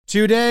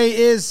Today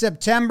is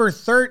September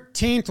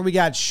 13th. We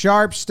got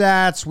Sharp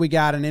Stats. We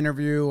got an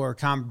interview or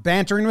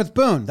bantering with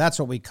Boone. That's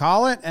what we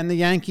call it. And the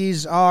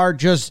Yankees are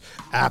just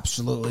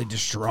absolutely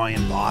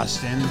destroying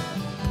Boston.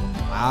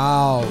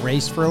 Wow,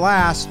 race for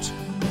last.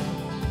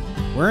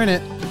 We're in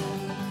it.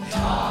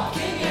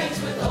 Talking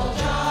Yanks with old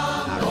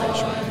John Boy.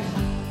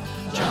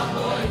 John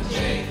Boy and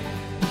Jake.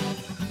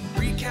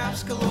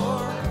 Recaps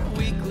galore,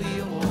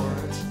 weekly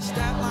awards,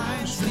 stat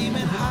lines,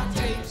 steaming hot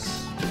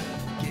takes.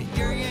 Get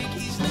your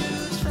Yankees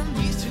news from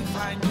these two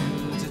fine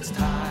dudes. It's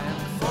time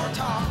for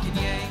Talking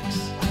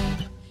Yanks.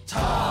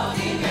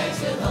 Talking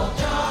Yanks with old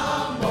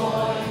John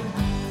Boy.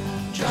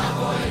 John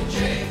Boy and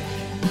Jake.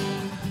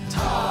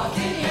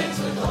 Talking Yanks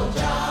with old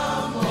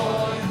John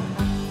Boy.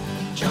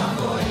 John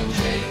Boy and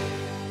Jake.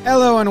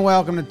 Hello and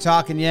welcome to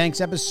Talking Yanks,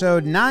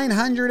 episode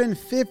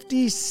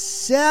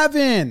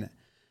 957.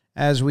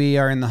 As we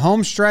are in the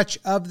home stretch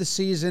of the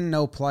season,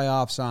 no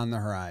playoffs on the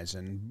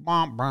horizon.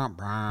 Brought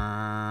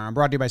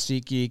to you by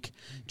SeatGeek.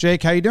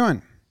 Jake, how you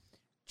doing?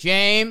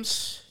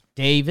 James,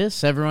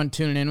 Davis, everyone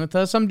tuning in with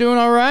us. I'm doing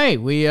all right.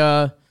 We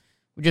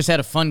just had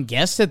a fun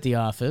guest at the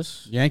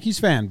office. Yankees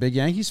fan, big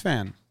Yankees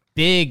fan.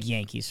 Big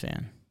Yankees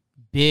fan.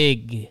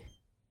 Big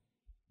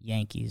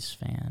Yankees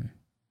fan.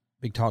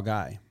 Big tall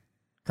guy.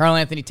 Carl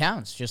Anthony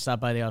Towns just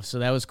stopped by the office, so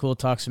that was cool.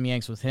 Talk some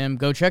Yanks with him.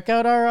 Go check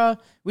out our,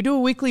 we do a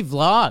weekly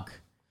vlog.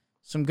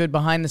 Some good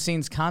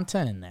behind-the-scenes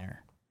content in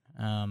there.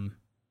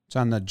 It's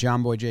on the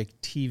John Boy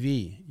Jake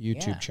TV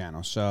YouTube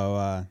channel.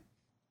 So,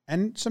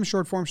 and some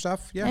short-form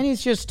stuff. Yeah. And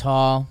he's just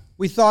tall.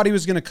 We thought he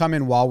was going to come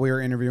in while we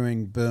were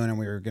interviewing Boone, and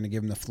we were going to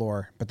give him the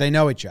floor. But they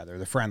know each other.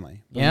 They're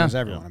friendly. Boone knows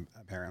everyone,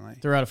 apparently.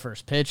 Threw out a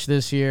first pitch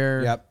this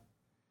year. Yep.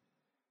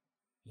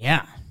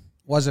 Yeah.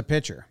 Was a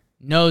pitcher.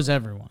 Knows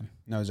everyone.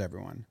 Knows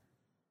everyone.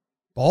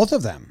 Both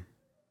of them.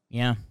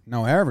 Yeah.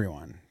 Know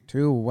everyone.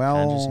 Too well.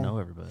 I just know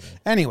everybody.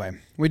 Anyway,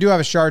 we do have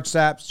a sharp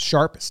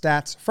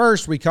stats.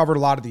 First, we covered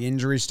a lot of the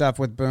injury stuff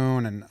with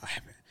Boone, and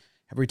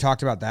have we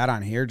talked about that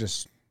on here?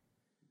 Just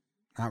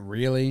not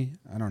really.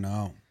 I don't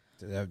know.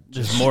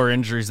 Just more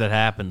injuries that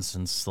happened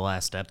since the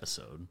last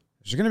episode.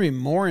 There's going to be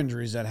more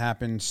injuries that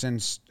happen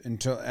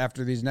until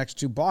after these next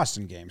two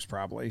Boston games,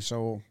 probably.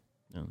 So,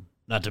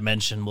 not to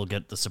mention, we'll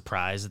get the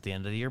surprise at the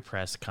end of the year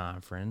press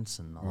conference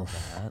and all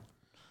that.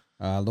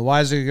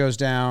 Loizaga goes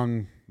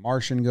down.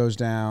 Martian goes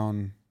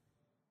down.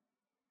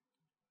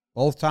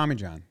 Both Tommy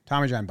John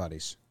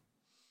buddies.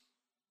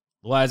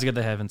 Loizaga,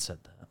 they haven't said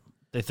that.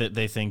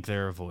 They think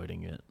they're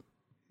avoiding it.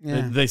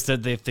 Yeah. They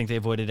said they think they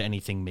avoided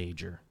anything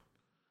major.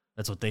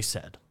 That's what they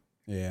said.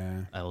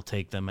 Yeah. I will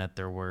take them at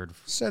their word.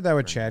 Said that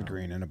with Chad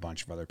Green and a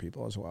bunch of other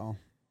people as well.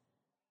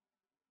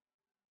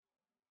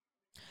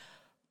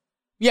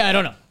 Yeah, I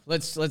don't know.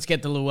 Let's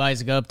get the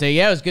Loizaga update.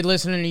 Yeah, it was good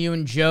listening to you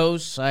and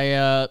Joe's.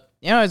 I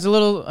was a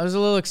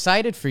little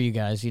excited for you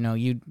guys. You know,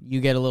 you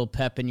get a little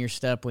pep in your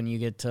step when you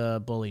get to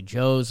bully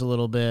Joe's a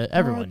little bit.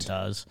 Everyone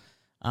does.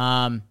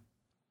 And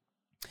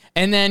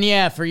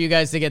then for you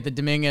guys to get the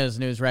Dominguez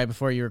news right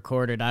before you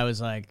recorded, I was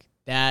like,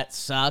 that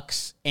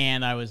sucks,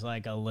 and I was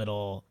like a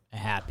little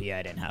happy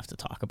I didn't have to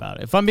talk about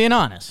it. If I'm being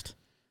honest,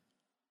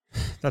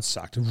 that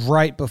sucked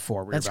right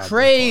before we were That's about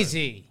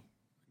crazy.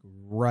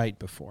 Right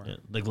before. Yeah,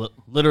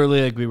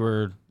 literally, we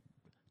were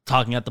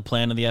talking at the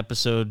plan of the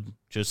episode.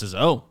 Joe says,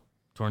 "Oh,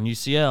 torn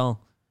UCL,"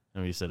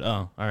 and we said,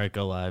 "Oh, all right,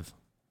 go live."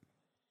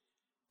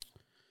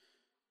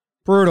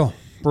 Brutal.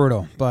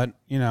 But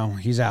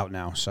he's out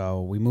now,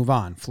 so we move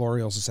on.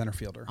 Florial's the center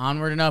fielder.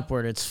 Onward and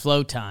upward. It's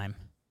flow time.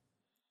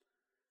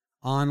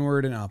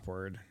 Onward and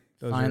upward.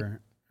 Those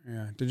are.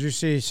 Yeah. Did you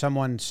see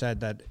someone said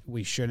that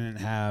it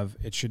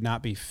should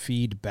not be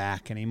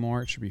feedback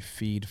anymore. It should be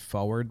feed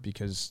forward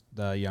because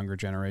the younger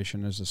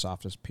generation is the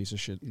softest piece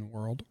of shit in the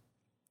world.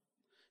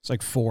 It's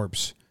like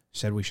Forbes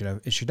said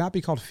it should not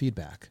be called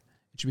feedback.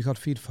 It should be called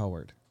feed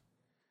forward.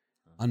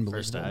 Unbelievable.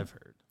 First I've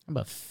heard. How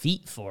about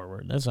feet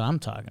forward? That's what I'm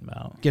talking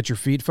about. Get your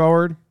feet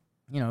forward.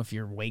 If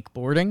you're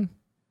wakeboarding,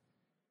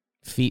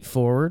 feet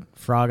forward,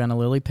 frog on a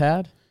lily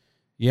pad.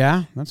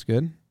 Yeah, that's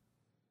good.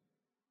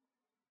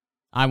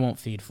 I won't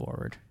feed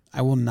forward.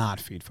 I will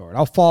not feed forward.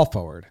 I'll fall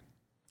forward.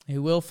 He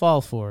will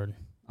fall forward.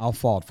 I'll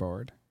fall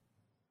forward.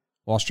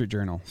 Wall Street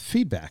Journal.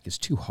 Feedback is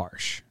too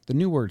harsh. The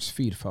new word's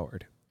feed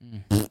forward.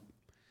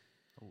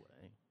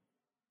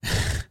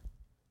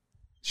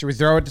 Should we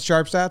throw it to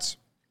Sharp Stats?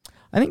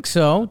 I think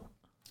so.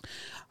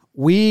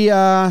 We,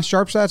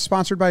 Sharp Stats,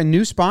 sponsored by a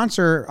new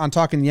sponsor on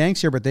Talking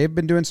Yanks here, but they've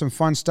been doing some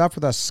fun stuff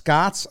with us.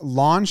 Scott's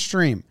Lawn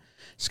Stream.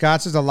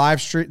 Scott's is a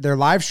live stream. They're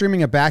live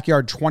streaming a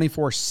backyard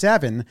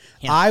 24/7.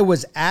 Yeah. I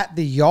was at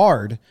the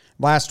yard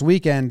last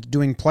weekend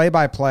doing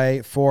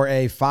play-by-play for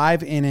a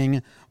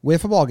 5-inning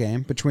wiffle ball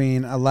game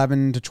between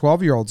 11 to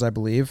 12-year-olds, I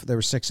believe. There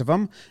were 6 of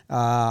them.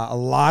 A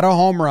lot of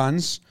home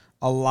runs,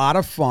 a lot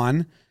of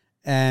fun.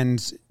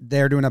 And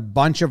they're doing a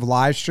bunch of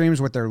live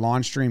streams with their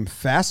Lawn Stream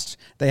Fest.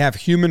 They have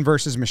Human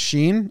versus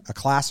Machine, a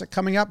classic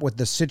coming up with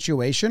The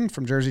Situation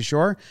from Jersey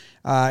Shore.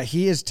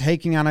 He is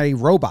taking on a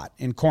robot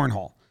in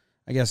cornhole.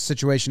 I guess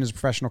Situation is a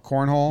professional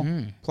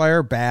cornhole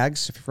player,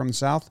 Bags, if you're from the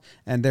South,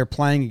 and they're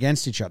playing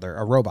against each other,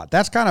 a robot.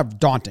 That's kind of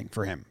daunting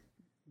for him.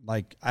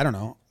 Like, I don't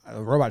know.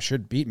 A robot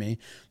should beat me.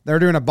 They're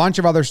doing a bunch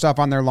of other stuff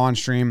on their launch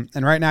stream.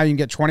 And right now you can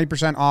get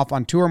 20% off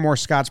on 2 or more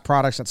Scotts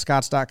products at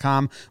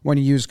scotts.com when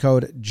you use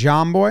code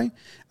JOMBOY.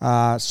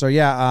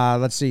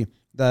 Let's see.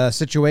 The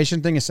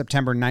Situation thing is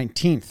September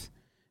 19th.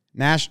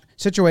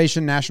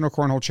 Situation National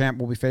Cornhole Champ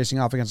will be facing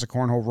off against a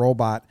cornhole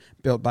robot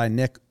built by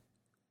Nick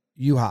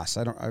Uhas.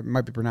 I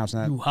might be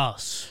pronouncing that.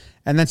 Uhas.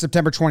 And then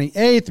September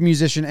 28th,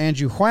 musician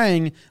Andrew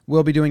Huang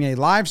will be doing a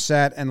live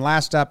set. And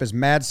last up is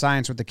Mad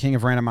Science with the King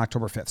of Random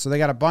October 5th. So they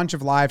got a bunch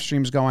of live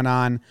streams going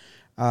on.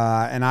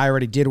 And I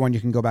already did one you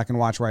can go back and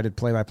watch where I did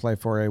play-by-play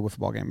for a wiffle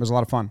ball game. It was a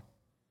lot of fun.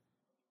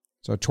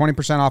 So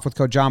 20% off with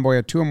code JOHNBOY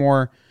at 2 or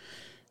more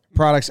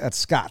products at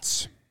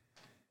Scotts.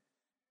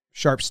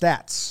 Sharp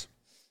Stats.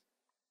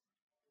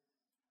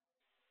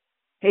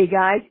 Hey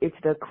guys, it's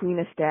the Queen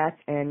of Stats,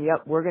 and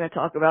yep, we're going to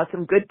talk about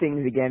some good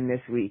things again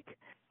this week.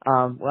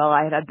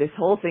 I had this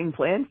whole thing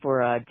planned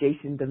for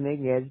Jason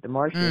Dominguez, the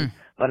Martian,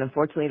 but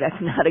unfortunately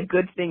that's not a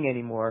good thing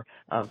anymore.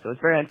 So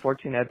it's very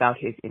unfortunate about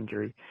his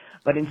injury.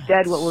 But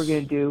instead what we're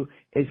going to do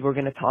is we're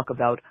going to talk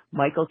about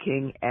Michael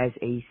King as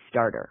a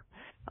starter.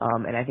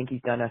 And I think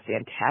he's done a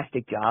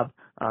fantastic job.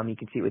 You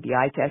can see it with the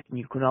eye test, and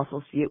you can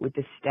also see it with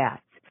the stats.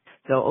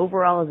 So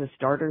overall as a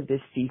starter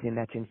this season,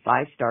 that's in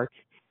 5 starts,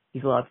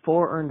 he's allowed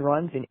 4 earned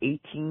runs in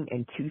 18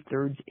 and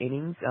 2/3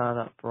 innings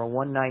for a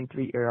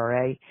 1.93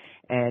 ERA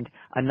and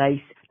a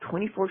nice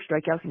 24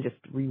 strikeouts and just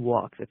 3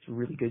 walks. That's a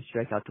really good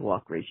strikeout to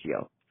walk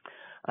ratio.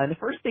 The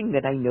first thing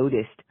that I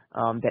noticed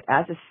that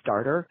as a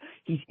starter,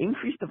 he's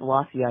increased the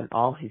velocity on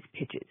all his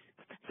pitches.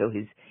 So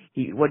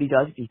what he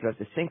does is he throws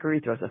a sinker, he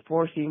throws a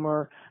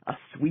four-seamer, a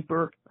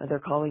sweeper, they're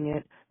calling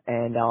it,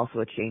 and also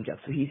a changeup.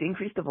 So he's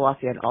increased the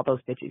velocity on all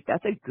those pitches.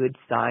 That's a good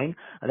sign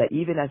that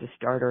even as a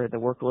starter, the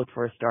workload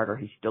for a starter,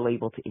 he's still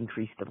able to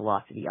increase the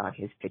velocity on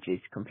his pitches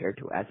compared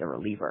to as a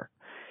reliever.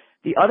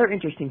 The other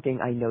interesting thing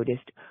I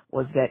noticed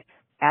was that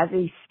as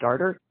a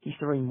starter, he's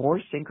throwing more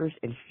sinkers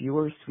and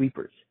fewer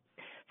sweepers.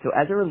 So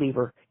as a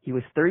reliever, he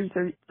was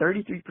 33%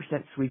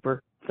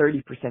 sweeper,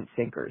 30%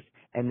 sinkers,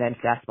 and then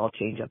fastball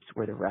changeups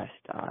were the rest,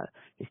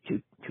 his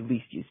two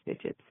least used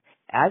pitches.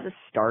 As a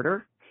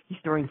starter, he's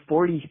throwing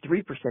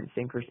 43%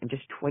 sinkers and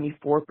just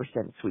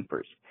 24%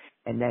 sweepers,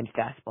 and then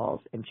fastballs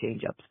and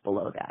changeups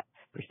below that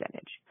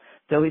percentage.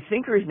 So his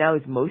sinker is now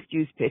his most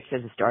used pitch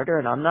as a starter,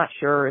 and I'm not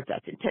sure if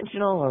that's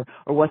intentional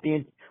or what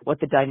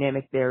the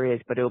dynamic there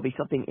is, but it'll be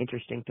something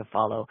interesting to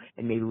follow,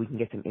 and maybe we can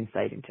get some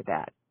insight into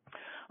that.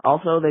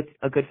 Also, that's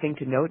a good thing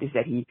to note is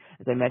that he,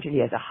 as I mentioned,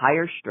 he has a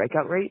higher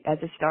strikeout rate as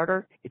a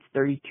starter. It's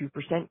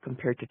 32%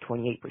 compared to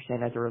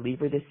 28% as a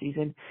reliever this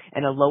season,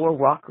 and a lower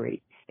walk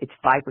rate. It's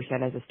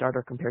 5% as a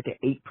starter compared to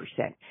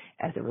 8%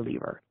 as a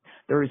reliever.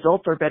 The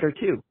results are better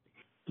too.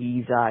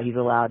 He's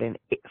allowed an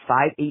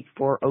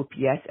 5.84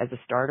 OPS as a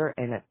starter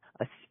and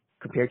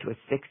compared to a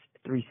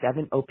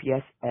 6.37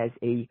 OPS as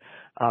a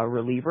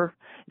reliever.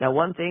 Now,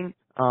 one thing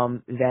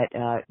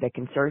that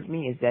concerns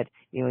me is that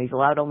he's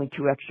allowed only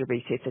 2 extra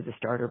base hits as a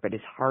starter, but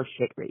his hard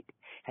hit rate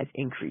has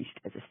increased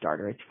as a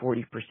starter. It's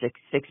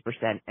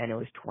 46%, and it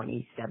was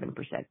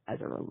 27%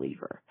 as a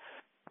reliever.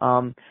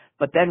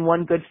 But then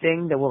one good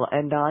thing that we'll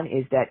end on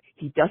is that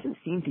he doesn't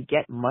seem to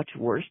get much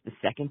worse the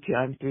second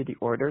time through the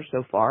order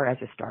so far as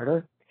a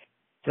starter.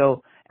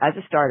 So as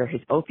a starter, his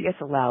OPS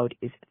allowed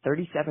is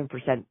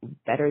 37%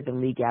 better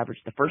than league average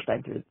the first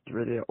time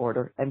through the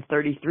order, and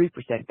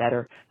 33%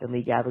 better than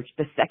league average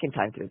the second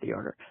time through the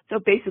order. So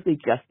basically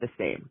just the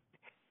same.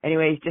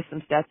 Anyways, just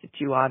some stats to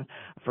chew on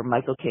for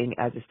Michael King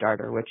as a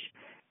starter, which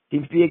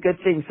seems to be a good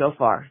thing so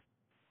far.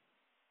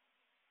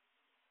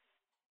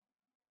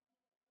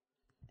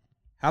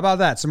 How about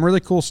that? Some really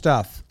cool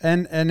stuff,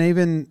 and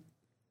even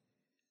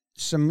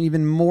some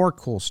even more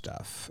cool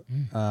stuff,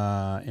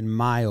 in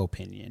my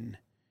opinion,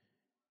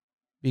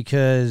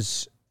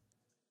 because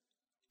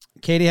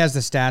Katie has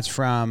the stats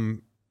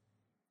from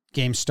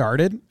game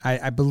started.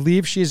 I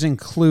believe she's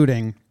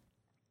including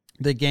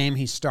the game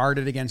he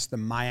started against the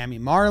Miami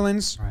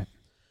Marlins. Right.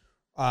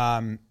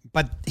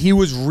 But he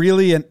was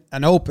really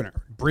an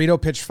opener. Brito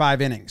pitched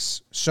 5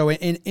 innings. So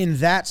in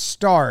that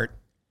start,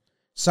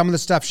 some of the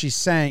stuff she's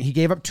saying, he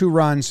gave up 2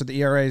 runs, so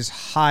the ERA is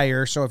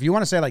higher. So if you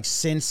want to say,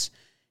 since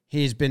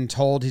he's been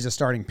told he's a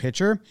starting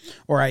pitcher,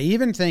 or I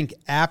even think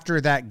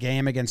after that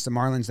game against the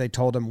Marlins, they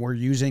told him, we're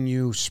using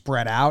you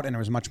spread out, and it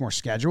was much more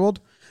scheduled.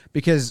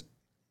 Because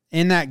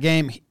in that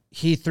game,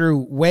 he threw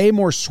way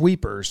more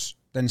sweepers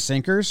than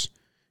sinkers.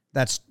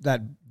 That's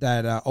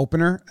that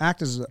opener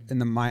act is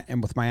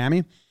and with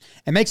Miami.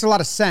 It makes a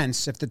lot of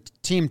sense if the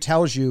team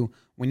tells you,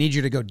 we need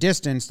you to go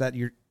distance, that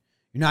you're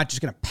not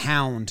just going to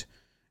pound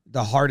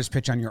the hardest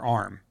pitch on your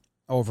arm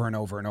over and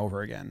over and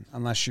over again,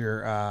 unless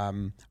you're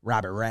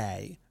Robert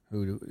Ray,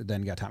 who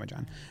then got Tommy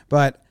John.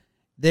 But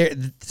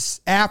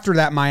after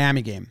that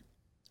Miami game,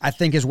 I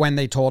think is when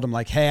they told him,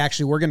 hey,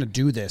 actually, we're going to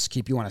do this,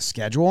 keep you on a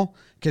schedule,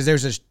 because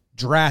there's this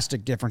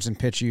drastic difference in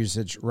pitch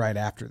usage right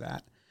after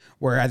that.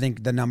 where I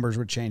think the numbers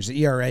would change.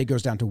 The ERA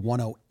goes down to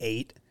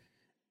 108.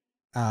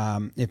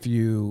 If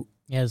you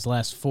his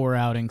last 4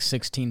 outings,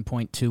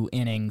 16.2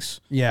 innings,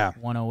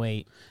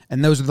 108.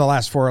 And those are the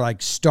last 4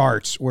 like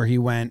starts where he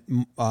went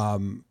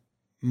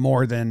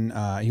more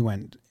than he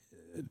went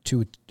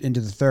into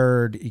the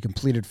third. He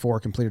completed 4,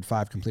 completed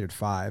 5, completed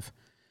 5.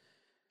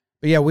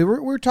 But yeah, we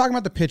were talking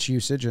about the pitch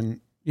usage, and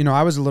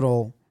I was a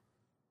little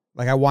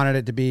like I wanted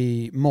it to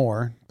be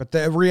more, but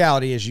the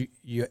reality is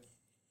you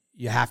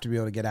have to be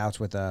able to get outs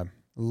with a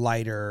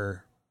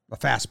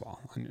fastball,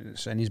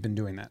 and he's been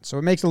doing that, so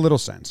it makes a little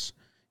sense.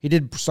 He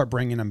did start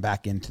bringing him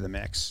back into the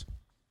mix.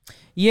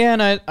 Yeah,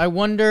 and I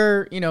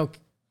wonder,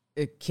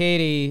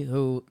 Katie,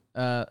 who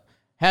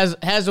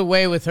has a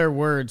way with her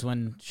words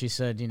when she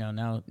said,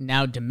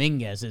 now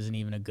Dominguez isn't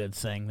even a good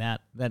thing.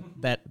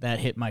 That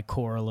hit my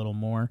core a little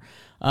more.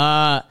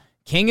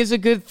 King is a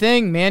good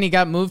thing, man. He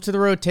got moved to the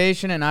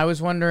rotation, and I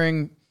was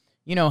wondering,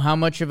 how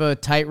much of a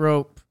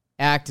tightrope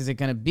act is it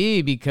going to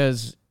be?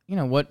 Because,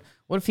 what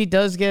if he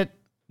does get,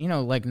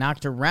 like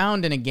knocked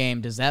around in a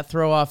game? Does that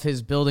throw off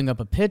his building up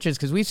of pitches?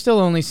 Because we've still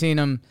only seen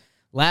him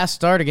last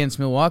start against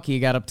Milwaukee. He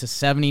got up to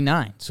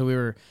 79. So we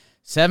were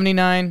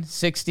 79,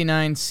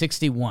 69,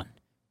 61.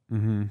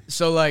 Mm-hmm.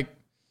 So, like,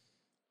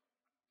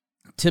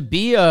 to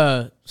be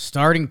a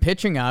starting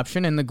pitching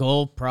option, and the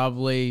goal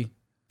probably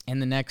in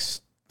the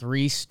next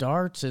 3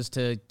 starts is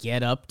to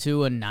get up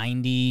to a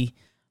 90,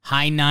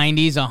 high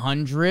 90s,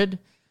 100.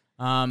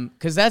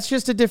 Because that's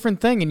just a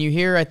different thing. And you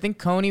hear, I think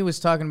Coney was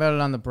talking about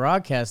it on the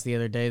broadcast the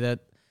other day,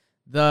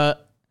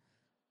 that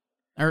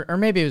or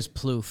maybe it was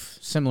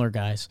Plouffe, similar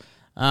guys,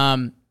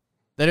 that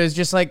it was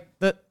just like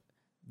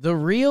the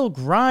real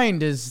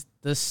grind is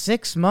the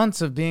 6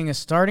 months of being a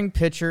starting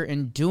pitcher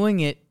and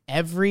doing it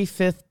every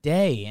 5th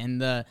day.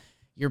 And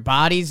your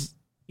body's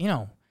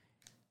not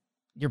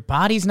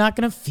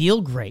going to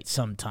feel great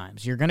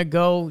sometimes. You're going to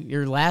go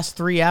your last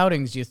 3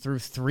 outings, you threw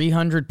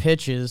 300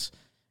 pitches,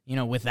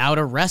 without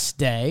a rest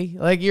day.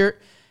 Like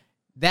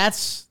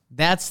that's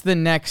the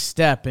next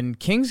step. And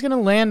King's going to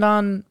land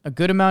on a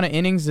good amount of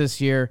innings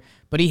this year,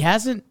 but he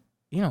hasn't,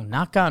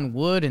 knock on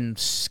wood and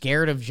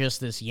scared of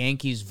just this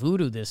Yankees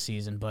voodoo this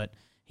season, but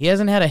he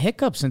hasn't had a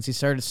hiccup since he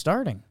started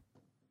starting.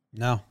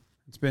 No,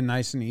 it's been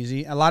nice and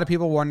easy. A lot of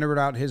people wonder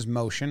about his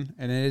motion,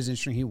 and it is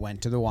interesting. He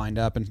went to the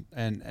windup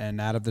and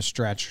out of the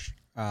stretch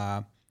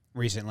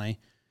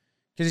recently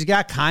because he's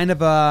got kind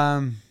of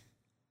a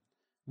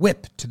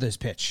whip to this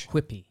pitch.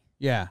 Whippy.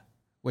 Yeah,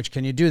 which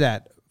can you do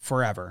that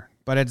forever?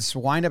 But its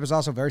windup is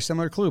also very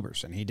similar to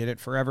Kluber's, and he did it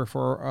forever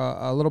for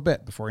a little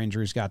bit before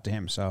injuries got to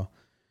him. So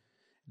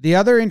the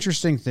other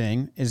interesting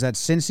thing is that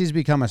since he's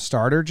become a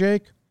starter,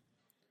 Jake,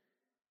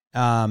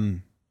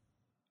 the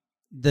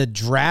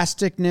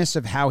drasticness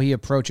of how he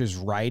approaches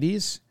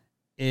righties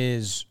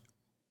is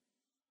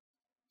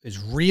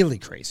really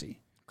crazy.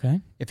 Okay.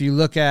 If you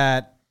look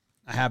at,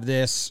 I have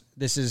this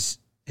is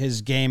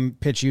his game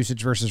pitch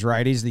usage versus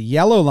righties. The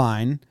yellow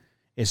line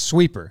is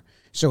sweeper.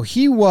 So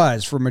he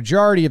was, for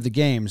majority of the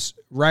games,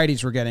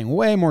 righties were getting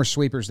way more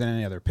sweepers than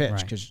any other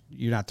pitch because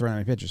you're not throwing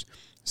any pitches.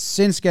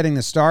 Since getting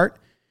the start,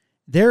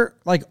 they're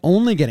like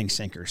only getting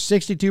sinkers.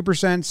 62%,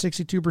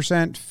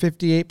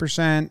 62%,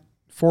 58%,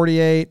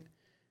 48,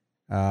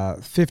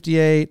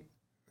 58,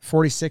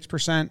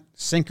 46%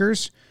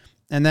 sinkers.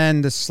 And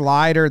then the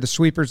slider, the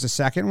sweeper's the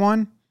second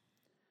one.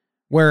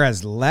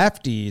 Whereas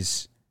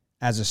lefties,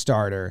 as a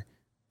starter,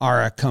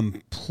 are a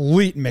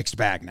complete mixed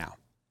bag now.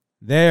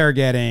 They're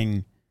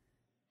getting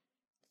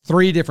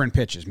 3 different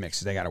pitches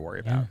mixed they got to worry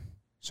about. Yeah.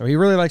 So he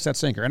really likes that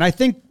sinker. And I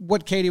think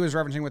what Katie was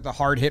referencing with the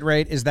hard hit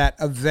rate is that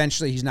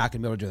eventually he's not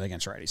going to be able to do that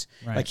against righties.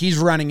 Right. Like he's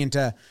running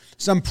into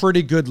some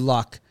pretty good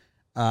luck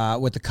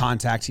with the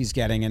contacts he's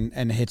getting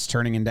and hits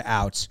turning into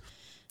outs.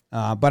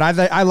 But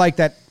I like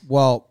that.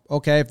 Well,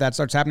 okay, if that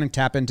starts happening,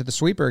 tap into the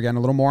sweeper again a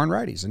little more on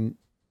righties, and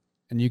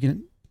you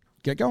can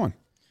get going.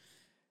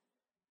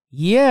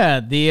 Yeah,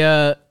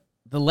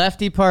 the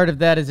lefty part of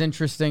that is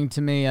interesting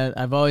to me.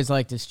 I've always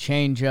liked his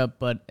changeup,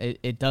 but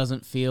it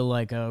doesn't feel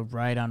like a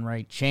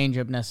right-on-right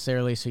changeup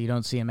necessarily, so you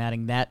don't see him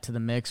adding that to the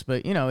mix.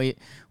 But,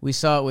 we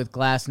saw it with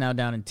Glass now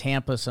down in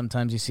Tampa.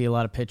 Sometimes you see a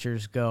lot of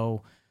pitchers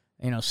go,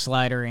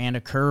 slider and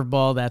a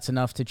curveball. That's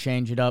enough to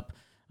change it up.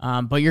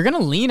 But you're going to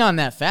lean on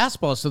that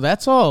fastball, so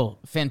that's all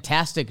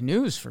fantastic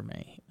news for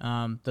me.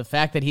 The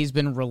fact that he's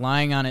been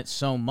relying on it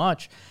so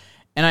much.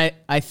 And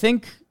I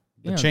think...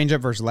 The changeup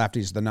versus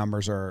lefties, the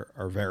numbers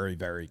are very,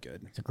 very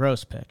good. It's a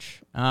gross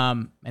pitch.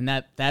 And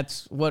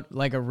that's what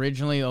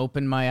originally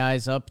opened my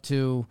eyes up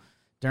to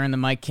during the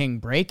Mike King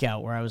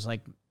breakout, where I was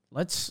like,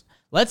 let's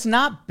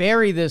not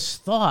bury this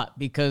thought,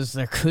 because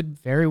there could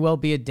very well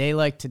be a day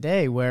like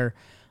today where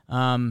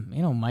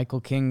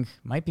Michael King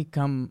might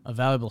become a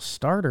valuable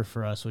starter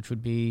for us, which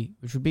would be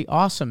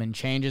awesome and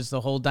changes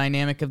the whole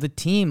dynamic of the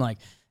team. Like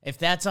if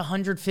that's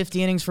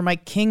 150 innings for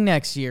Mike King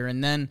next year,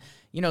 and then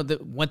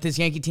what this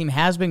Yankee team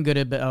has been good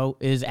about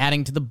is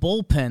adding to the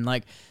bullpen.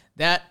 Like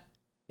that,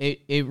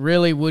 it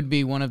really would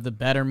be one of the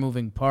better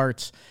moving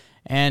parts.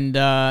 And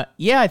I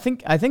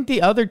think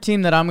the other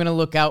team that I'm going to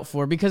look out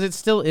for, because it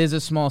still is a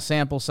small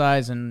sample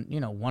size and,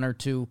 one or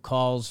two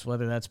calls,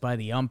 whether that's by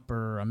the ump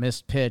or a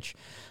missed pitch,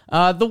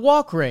 the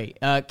walk rate.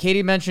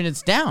 Katie mentioned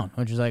it's down,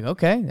 which is like,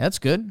 okay, that's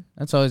good.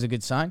 That's always a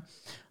good sign.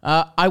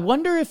 I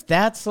wonder if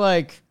that's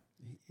like,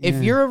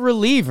 if you're a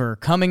reliever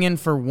coming in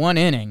for one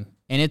inning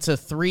and it's a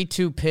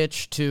 3-2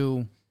 pitch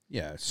to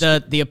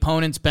the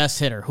opponent's best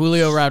hitter,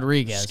 Julio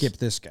Rodriguez. Skip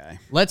this guy.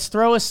 Let's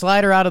throw a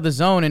slider out of the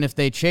zone, and if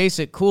they chase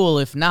it, cool.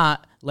 If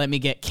not, let me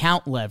get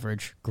count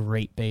leverage.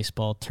 Great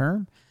baseball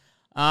term.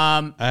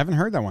 I haven't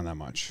heard that one that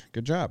much.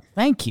 Good job.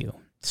 Thank you.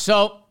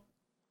 So,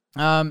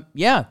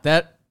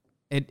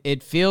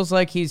 it feels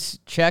like he's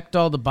checked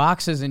all the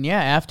boxes. And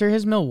after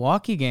his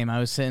Milwaukee game, I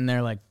was sitting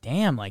there like,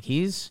 damn, like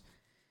he is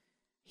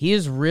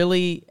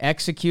really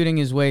executing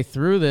his way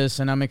through this,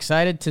 and I'm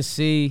excited to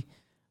see.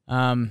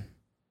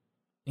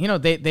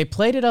 They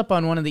played it up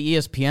on one of the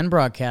ESPN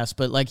broadcasts,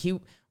 but like he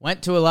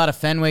went to a lot of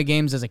Fenway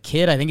games as a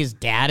kid. I think his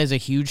dad is a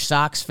huge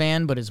Sox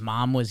fan, but his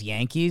mom was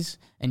Yankees.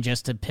 And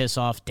just to piss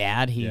off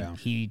dad,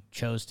 he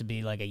chose to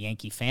be like a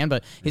Yankee fan.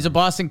 But he's a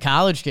Boston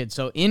College kid.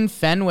 So in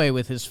Fenway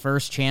with his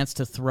first chance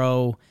to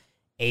throw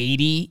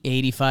 80,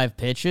 85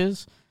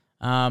 pitches,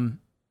 I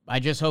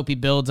just hope he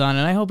builds on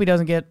it. I hope he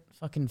doesn't get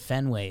fucking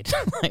Fenway'd.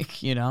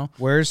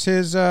 Where's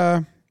his...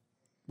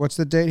 What's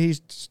the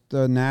date?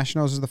 The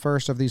Nationals is the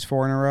first of these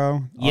 4 in a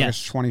row.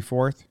 Yes. August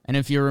 24th. And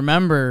if you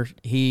remember,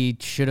 he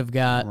should have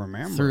got through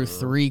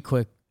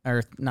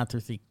not through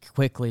three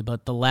quickly,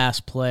 but the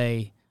last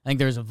play, I think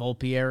there was a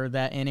Volpe error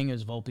that inning. It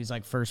was Volpe's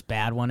like first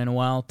bad one in a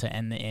while to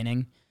end the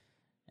inning,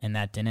 and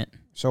that didn't.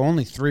 So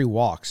only 3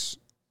 walks.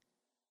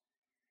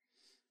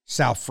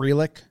 Sal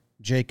Frelick,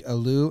 Jake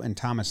Alou, and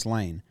Thomas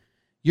Lane.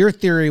 Your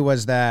theory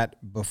was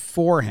that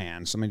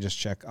beforehand, so let me just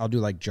check. I'll do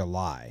like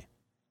July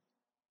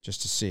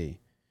just to see.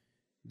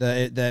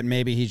 That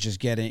maybe he's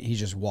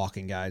just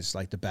walking guys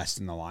like the best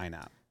in the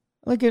lineup.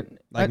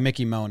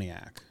 Mickey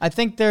Moniak. I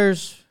think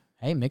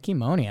Mickey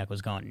Moniak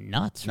was going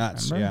nuts.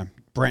 Remember? Yeah.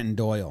 Brenton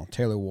Doyle,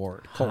 Taylor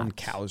Ward, Colton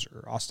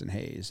Cowser, Austin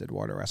Hayes,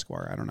 Eduardo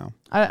Escobar. I don't know.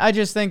 I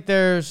just think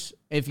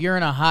if you're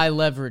in a high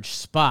leverage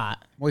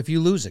spot. Well, if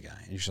you lose a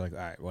guy, you're just like, all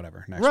right,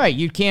 whatever. Next right. one.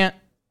 You can't.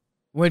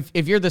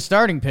 If you're the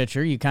starting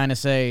pitcher, you kind of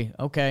say,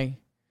 okay,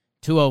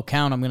 2-0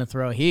 count, I'm going to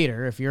throw a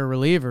heater. If you're a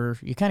reliever,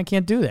 you kind of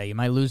can't do that. You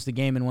might lose the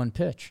game in one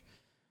pitch.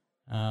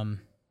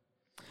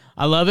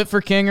 I love it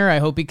for Kinger. I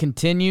hope he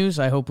continues.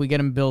 I hope we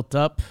get him built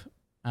up.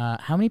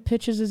 How many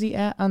pitches is he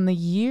at on the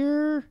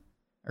year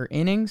or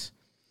innings?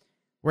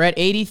 We're at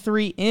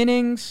 83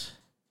 innings.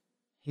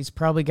 He's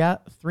probably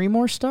got 3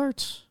 more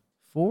starts.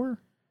 4?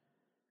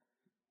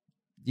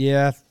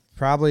 Yeah,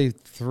 probably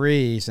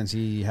 3 since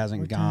he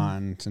hasn't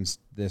gone since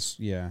this.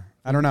 Yeah,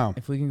 I don't know.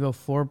 If we can go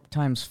 4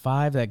 times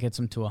 5, that gets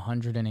him to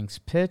 100 innings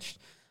pitched.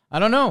 I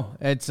don't know.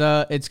 It's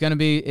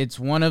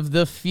one of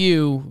the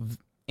few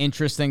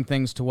interesting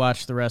things to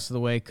watch the rest of the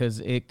way,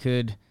 because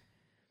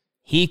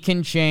he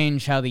can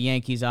change how the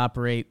Yankees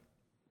operate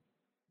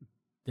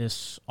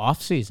this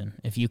offseason.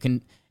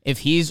 If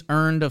he's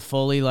earned a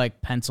fully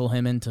pencil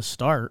him in to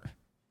start.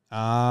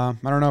 I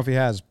don't know if he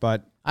has,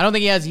 but I don't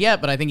think he has yet,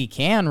 but I think he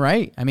can,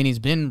 right? I mean, he's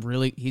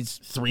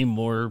 3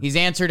 more. He's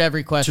answered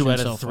every question. 2 out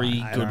of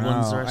 3 good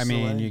ones. I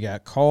mean, you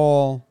got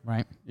Cole,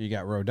 right? You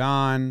got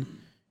Rodon,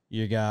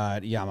 you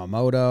got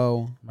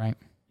Yamamoto, right?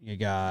 You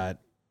got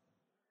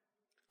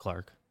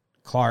Clark,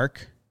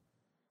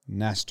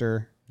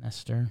 Nestor.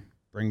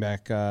 Bring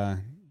back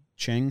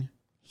Ching,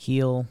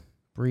 Heel,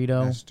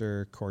 Brito,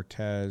 Nestor,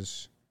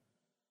 Cortez,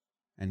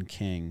 and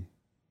King.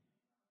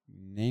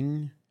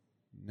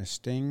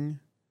 Nesting.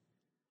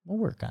 We'll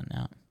work on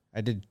that.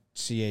 I did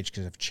CH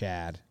because of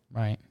Chad.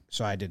 Right.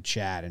 So I did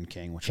Chad and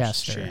King, which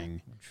Chester, is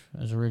Ching.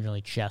 Which was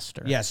originally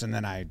Chester. Yes, and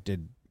then I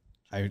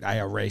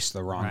erased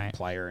the wrong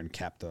player and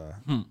kept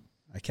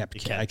I kept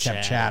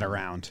Chad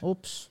around.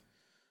 Oops.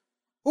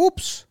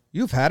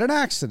 You've had an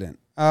accident.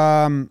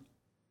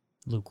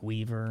 Luke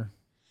Weaver.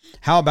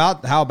 How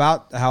about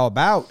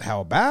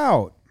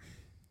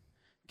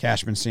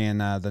Cashman seeing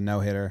the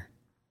no-hitter?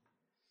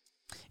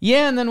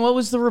 Yeah, and then what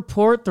was the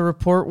report? The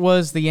report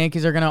was the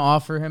Yankees are going to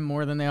offer him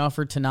more than they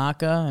offered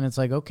Tanaka, and it's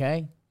like,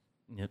 okay.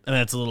 Yep. And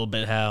that's a little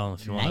bit how,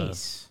 if you want to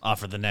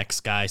offer the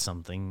next guy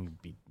something,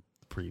 it'd be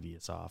the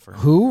previous offer.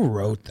 Who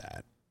wrote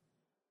that?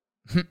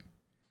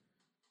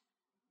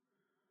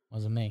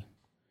 Wasn't me.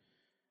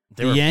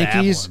 The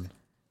Yankees,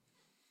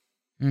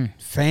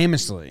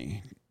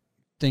 famously,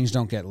 things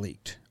don't get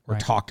leaked or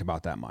talked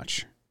about that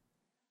much.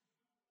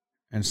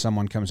 And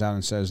someone comes out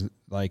and says,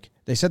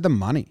 they said the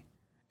money.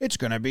 It's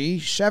going to be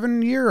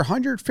 7-year,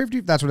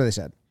 150. That's what they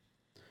said.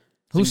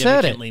 Who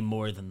said it? Significantly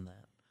more than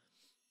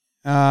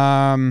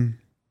that.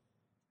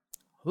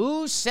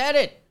 Who said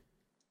it?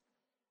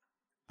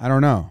 I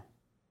don't know.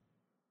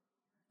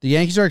 The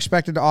Yankees are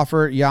expected to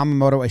offer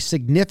Yamamoto a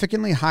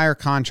significantly higher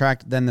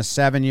contract than the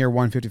 7-year,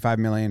 $155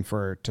 million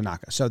for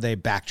Tanaka. So they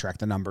backtrack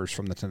the numbers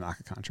from the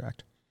Tanaka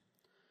contract.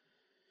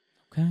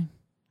 Okay.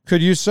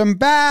 Could use some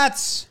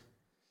bats.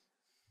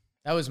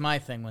 That was my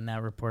thing when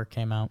that report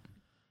came out.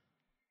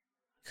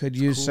 Could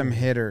use some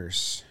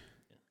hitters.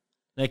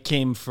 That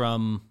came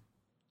from,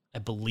 I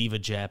believe, a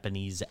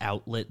Japanese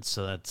outlet.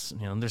 So that's,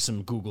 there's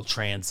some Google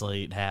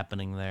Translate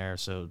happening there.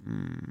 So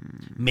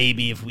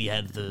maybe if we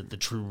had the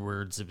true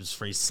words, it was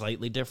phrased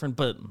slightly different.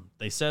 But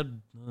they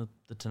said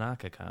the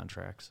Tanaka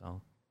contract,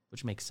 so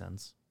which makes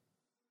sense.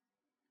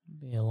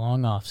 Be a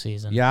long off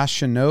season.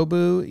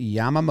 Yoshinobu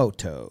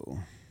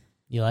Yamamoto.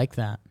 You like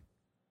that?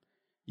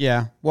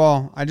 Yeah.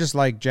 Well, I just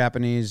like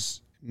Japanese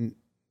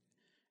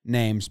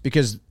names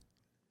because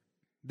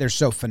they're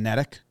so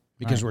phonetic.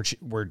 Because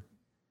we're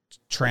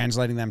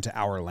translating them to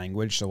our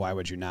language, so why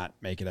would you not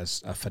make it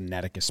as a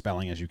phonetic a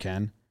spelling as you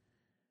can?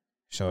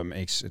 So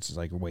it's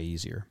like way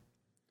easier.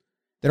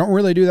 They don't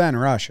really do that in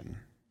Russian.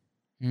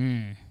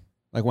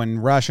 Like when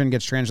Russian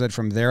gets translated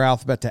from their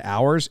alphabet to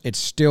ours, it's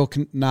still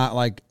not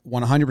like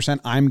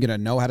 100%. I'm gonna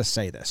know how to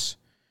say this.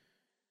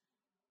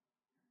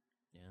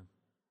 Yeah,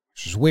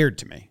 which is weird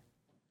to me.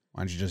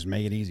 Why don't you just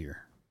make it easier?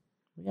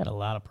 We got a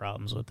lot of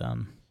problems with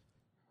them.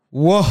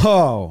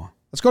 Whoa.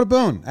 Let's go to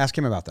Boone. Ask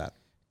him about that.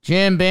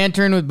 Jim,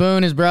 Bantering with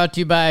Boone is brought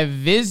to you by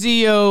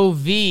Vizio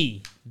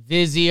V.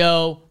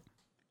 Vizio.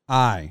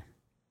 Value.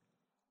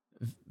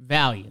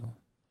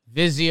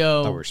 Vizio.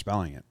 I thought we were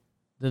spelling it.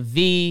 The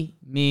V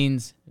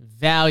means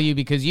value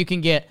because you can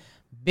get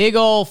big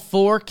old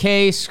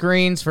 4K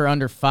screens for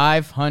under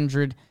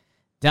 $500.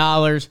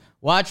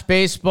 Watch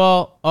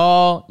baseball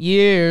all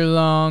year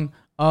long.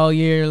 All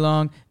year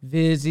long,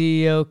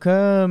 Vizio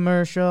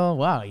commercial.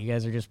 Wow, you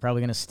guys are just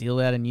probably going to steal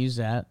that and use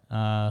that.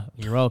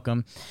 You're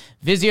welcome.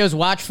 Vizio's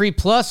Watch Free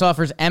Plus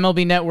offers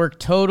MLB Network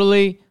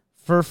totally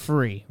for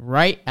free,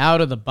 right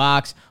out of the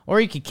box. Or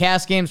you can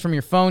cast games from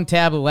your phone,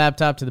 tablet,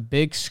 laptop to the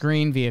big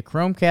screen via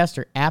Chromecast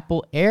or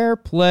Apple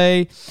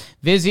AirPlay.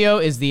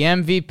 Vizio is the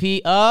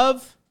MVP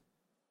of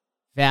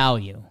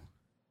value.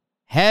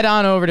 Head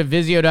on over to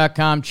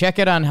Vizio.com. Check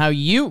it on how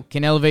you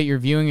can elevate your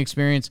viewing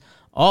experience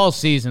all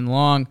season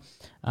long.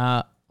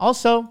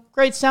 Also,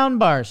 great sound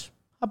bars.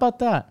 How about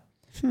that?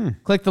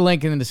 Click the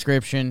link in the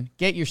description.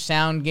 Get your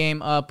sound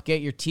game up.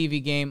 Get your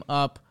TV game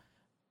up.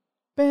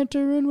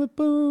 Bantering with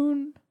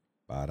Boone.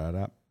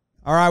 Ba-da-da.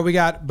 All right, we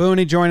got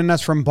Booney joining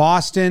us from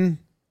Boston,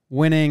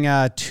 winning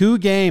 2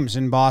 games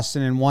in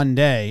Boston in one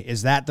day.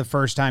 Is that the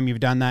first time you've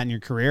done that in your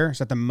career? Is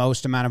that the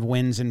most amount of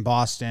wins in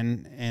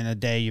Boston in a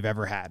day you've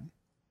ever had?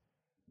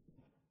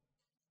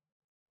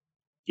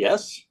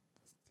 Yes.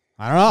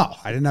 I don't know.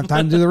 I didn't have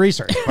time to do the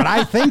research, but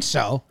I think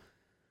so.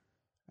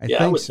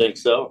 I would think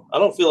so. I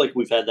don't feel like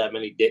we've had that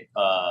many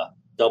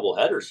double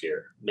headers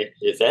here,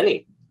 if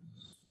any.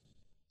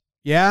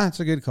 Yeah, it's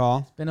a good call.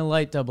 It's been a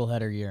light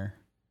doubleheader year.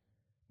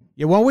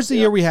 Yeah, when was the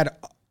year we had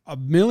a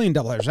million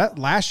doubleheaders? Was that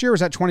last year or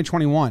was that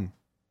 2021?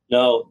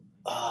 No.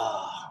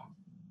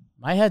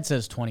 My head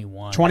says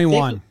 21.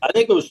 21. I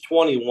think it was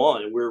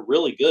 21, and we were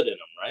really good in them,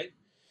 right?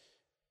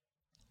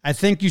 I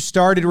think you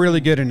started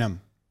really good in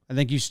them. I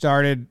think you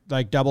started,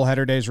 like,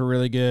 doubleheader days were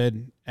really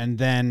good, and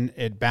then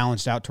it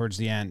balanced out towards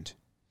the end.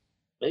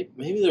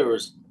 Maybe it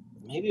was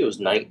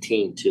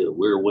 19 too.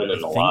 We were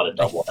winning a lot of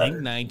doubleheaders. I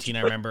think 19.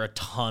 I remember a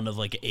ton of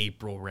like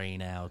April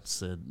rainouts.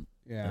 That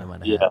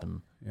might have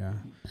happened.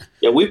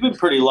 Yeah, we've been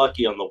pretty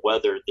lucky on the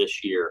weather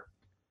this year.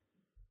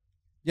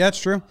 Yeah,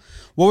 that's true.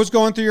 What was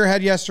going through your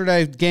head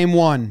yesterday? Game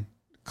 1,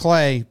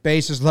 Clay,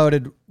 bases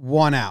loaded,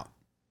 1 out.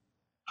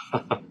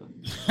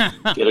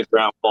 Get a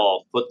ground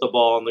ball. Put the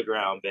ball on the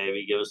ground,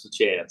 baby. Give us a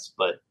chance.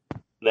 But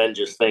then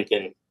just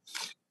thinking,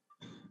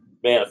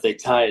 man, if they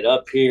tie it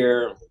up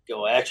here,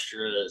 go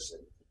extras,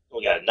 and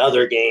we got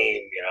another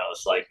game,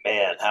 it's like,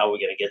 man, how are we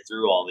going to get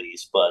through all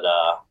these? But,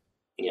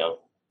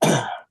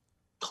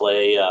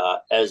 Clay,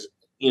 as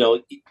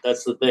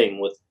that's the thing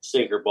with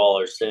sinker ball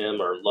or sim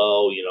or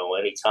low,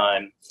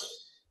 anytime,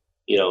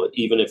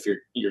 even if you're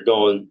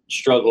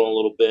struggling a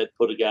little bit,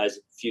 put a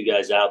few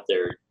guys out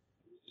there,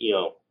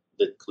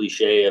 the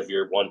cliche of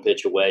you're one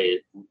pitch away,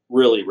 it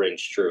really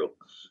rings true.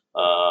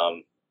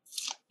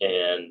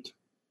 And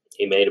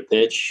he made a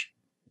pitch,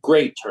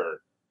 great turn.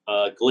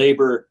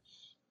 Glaber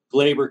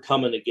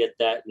coming to get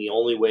that in the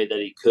only way that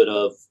he could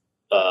have,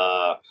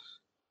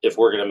 if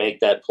we're going to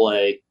make that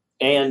play.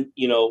 And,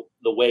 the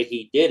way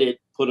he did it,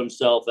 put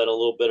himself at a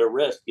little bit of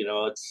risk.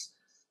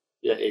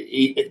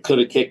 It could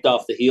have kicked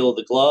off the heel of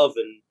the glove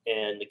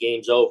and the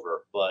game's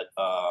over. But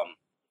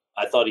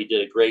I thought he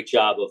did a great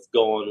job of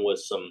going with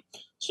some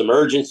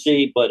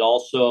urgency, but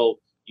also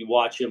you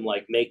watch him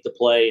like make the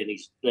play and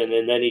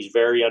then he's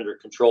very under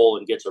control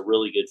and gets a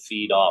really good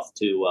feed off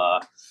to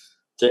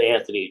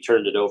Anthony. He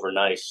turned it over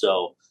nice.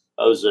 So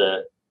that was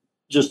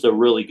just a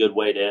really good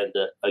way to end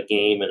a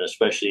game, and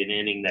especially an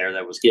inning there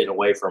that was getting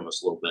away from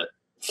us a little bit.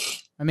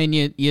 I mean,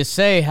 you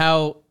say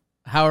how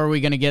are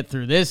we going to get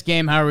through this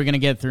game? How are we going to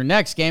get through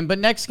next game? But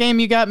next game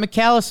you got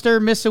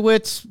McAllister,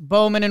 Misowitz,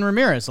 Bowman, and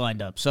Ramirez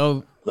lined up.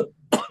 So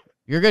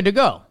you're good to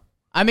go.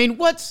 I mean,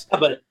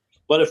 But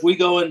But if we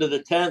go into the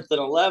 10th and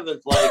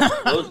 11th,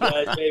 like those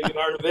guys maybe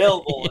aren't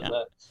available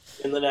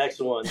in the next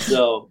one.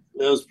 So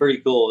it was pretty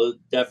cool. It was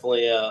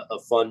definitely a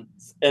fun.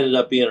 Ended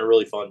up being a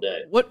really fun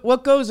day.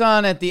 What goes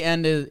on at the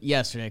end of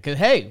yesterday? Because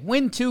hey,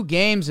 win 2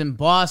 games in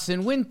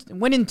Boston,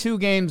 winning 2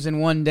 games in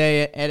one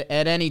day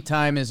at any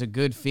time is a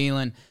good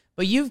feeling.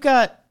 But you've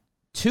got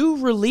 2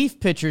 relief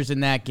pitchers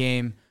in that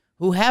game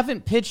who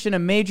haven't pitched in a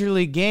major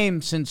league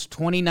game since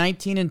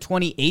 2019 and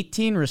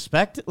 2018,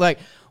 like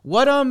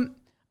what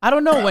I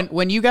don't know,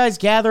 when you guys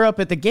gather up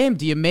at the game,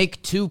 do you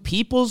make 2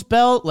 people's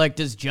belt? Like,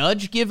 does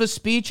Judge give a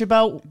speech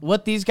about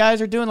what these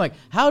guys are doing? Like,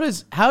 how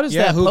does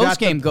that post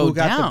game go who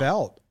got down? the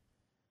belt?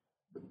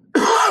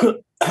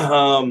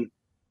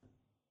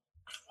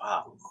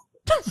 Wow,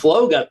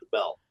 Flo got the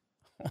belt.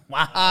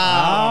 Wow.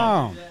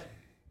 Oh,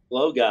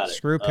 Flo got it.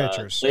 Screw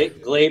pitchers.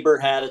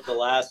 Glaber had it the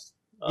last.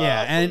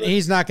 and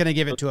he's not going to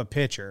give it to a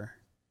pitcher.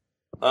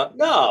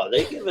 No,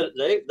 they give it.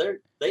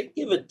 They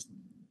give it.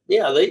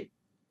 Yeah, they.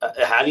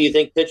 How do you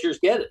think pitchers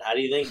get it? How do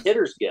you think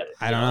hitters get it?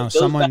 I don't know.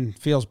 Someone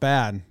feels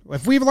bad.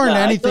 If we've learned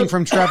anything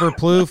from Trevor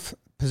Plouffe,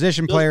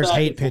 position players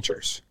hate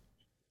pitchers.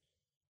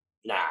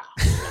 Nah.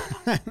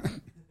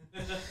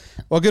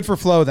 Well, good for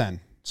Flo then.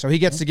 So he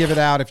gets to give it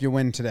out if you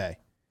win today.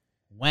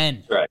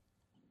 When? Right.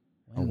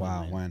 Oh,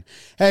 wow, when.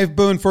 Hey,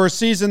 Boone, for a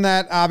season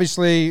that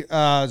obviously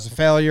is a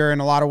failure in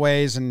a lot of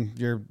ways, and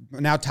you're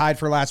now tied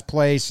for last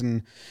place,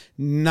 and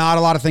not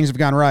a lot of things have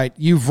gone right,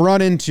 you're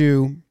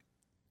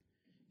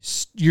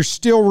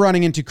still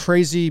running into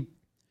crazy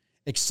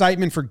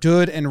excitement for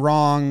good and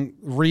wrong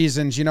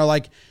reasons. You know,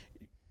 like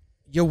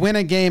you win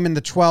a game in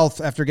the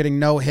 12th after getting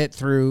no hit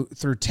through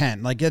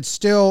 10. Like it's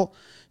still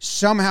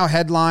somehow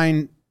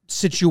headline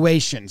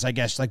situations, I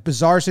guess, like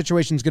bizarre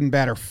situations, good and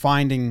bad, are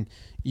finding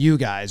you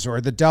guys, or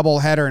the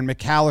doubleheader and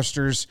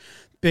McAllister's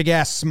big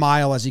ass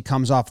smile as he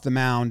comes off the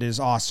mound is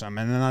awesome.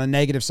 And then on the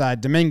negative side,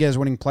 Dominguez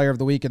winning player of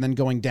the week and then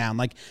going down.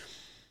 Like,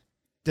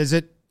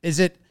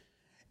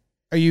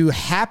 are you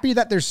happy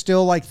that there's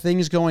still like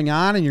things going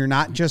on and you're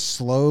not just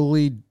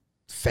slowly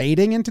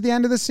fading into the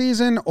end of the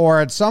season?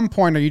 Or at some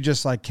point, are you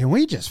just like, can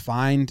we just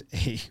find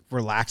a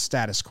relaxed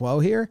status quo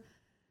here?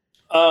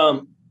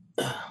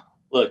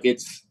 Look,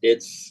 it's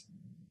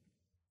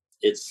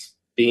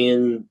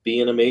being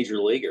a major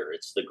leaguer.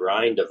 It's the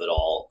grind of it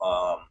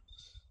all.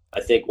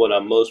 I think what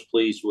I'm most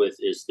pleased with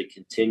is the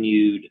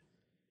continued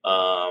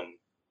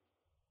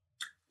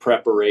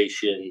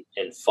preparation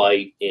and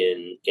fight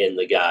in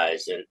the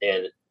guys, and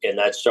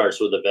that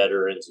starts with the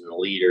veterans and the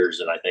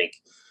leaders. And I think,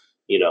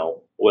 you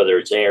know, whether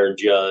it's Aaron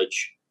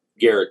Judge,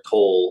 Garrett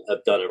Cole,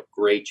 have done a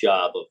great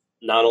job of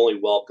not only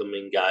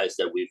welcoming guys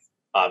that we've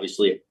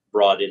obviously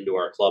brought into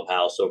our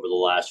clubhouse over the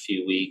last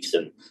few weeks,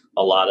 and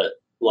a lot of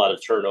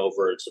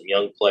turnover and some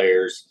young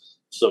players,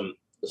 some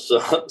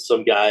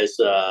guys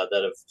that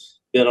have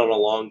been on a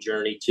long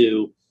journey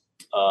too.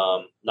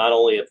 Not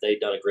only have they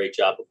done a great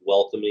job of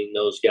welcoming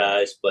those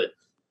guys, but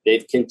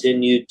they've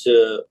continued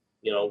to,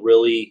 you know,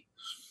 really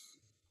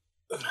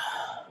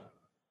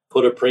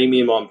put a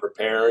premium on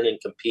preparing and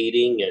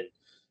competing. And,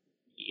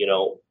 you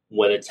know,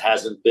 when it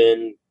hasn't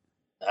been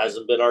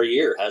our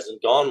year,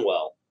 hasn't gone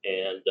well.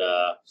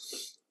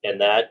 And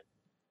that,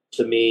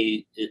 to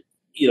me,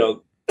 you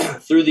know,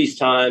 through these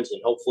times and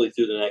hopefully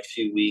through the next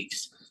few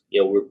weeks,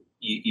 you know,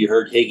 you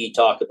heard Higgy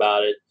talk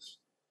about it.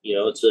 You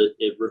know,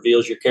 it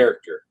reveals your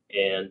character,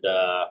 and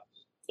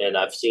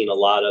I've seen a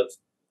lot of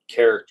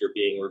character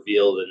being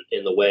revealed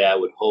in the way I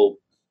would hope,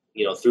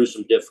 you know, through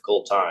some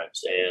difficult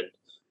times. And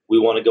we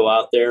want to go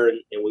out there and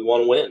we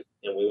want to win,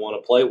 and we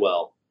want to play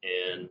well,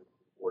 and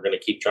we're going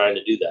to keep trying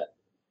to do that.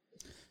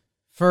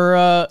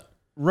 For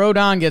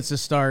Rodon gets a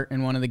start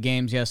in one of the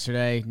games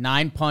yesterday.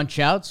 9 punch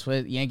outs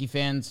with Yankee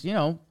fans. You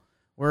know,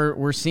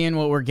 we're seeing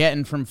what we're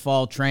getting from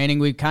fall training.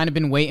 We've kind of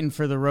been waiting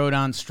for the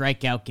Rodon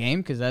strikeout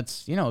game because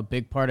that's, you know, a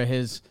big part of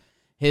his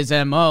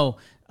MO.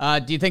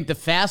 Do you think the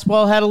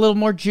fastball had a little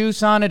more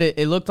juice on it?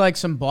 It looked like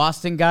some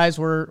Boston guys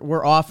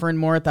were offering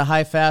more at the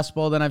high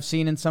fastball than I've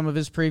seen in some of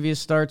his previous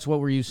starts.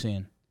 What were you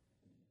seeing?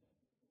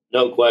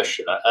 No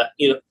question. I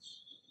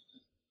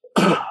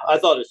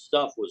thought his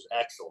stuff was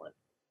excellent.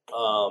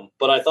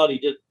 But I thought he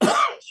did,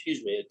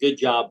 excuse me, a good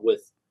job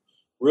with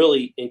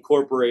really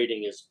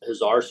incorporating his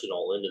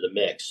arsenal into the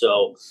mix.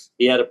 So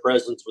he had a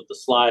presence with the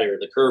slider,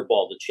 the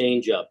curveball, the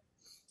changeup,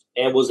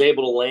 and was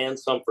able to land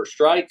some for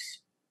strikes,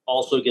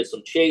 also get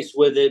some chase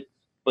with it.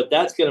 But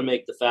that's going to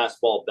make the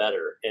fastball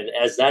better. And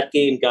as that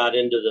game got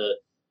into the,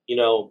 you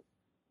know,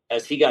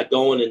 as he got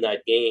going in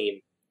that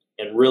game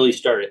and really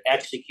started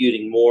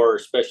executing more,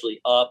 especially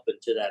up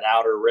into that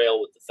outer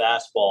rail with the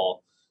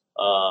fastball,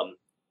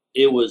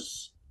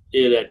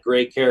 it had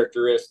great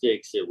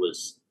characteristics. It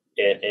was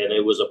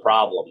a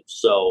problem.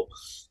 So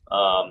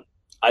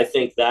I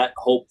think that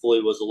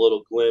hopefully was a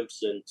little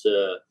glimpse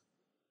into,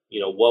 you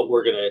know, what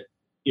we're going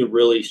to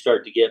really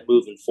start to get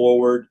moving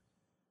forward.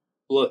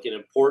 Look, an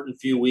important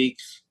few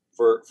weeks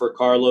for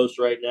Carlos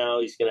right now.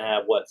 He's going to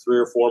have 3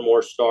 or 4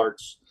 more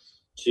starts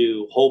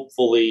to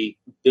hopefully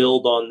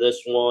build on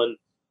this one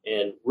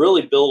and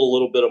really build a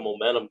little bit of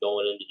momentum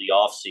going into the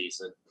off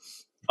season.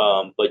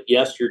 But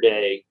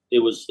yesterday it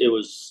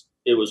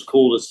was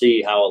cool to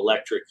see how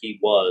electric he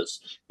was.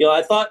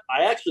 I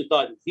actually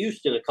thought in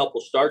Houston a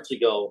couple starts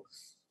ago,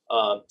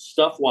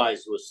 stuff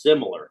wise was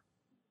similar.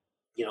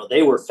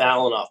 They were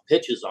fouling off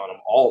pitches on him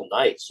all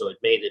night, so it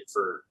made it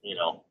for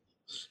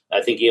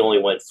I think he only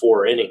went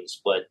 4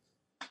 innings, but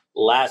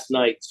last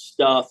night's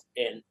stuff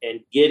and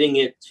getting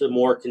it to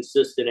more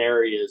consistent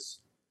areas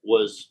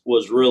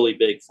was really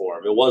big for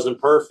him. It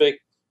wasn't perfect.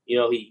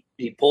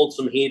 He pulled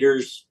some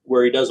heaters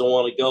where he doesn't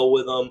want to go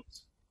with them,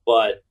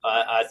 but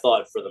I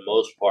thought for the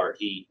most part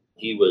he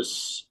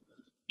was.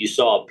 You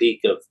saw a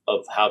peak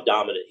of how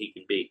dominant he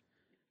can be.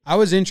 I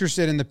was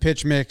interested in the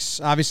pitch mix.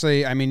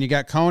 Obviously, I mean, you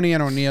got Coney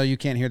and O'Neill. You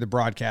can't hear the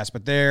broadcast,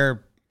 but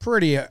they're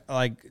pretty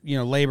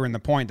laboring the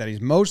point that he's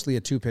mostly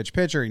a 2-pitch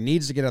pitcher. He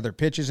needs to get other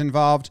pitches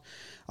involved.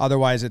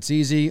 Otherwise, it's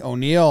easy.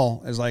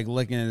 O'Neill is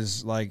licking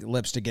his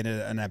lips to get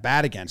an at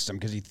bat against him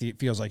because he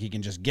feels like he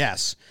can just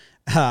guess.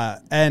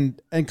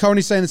 And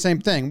Coney's saying the same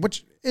thing,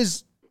 which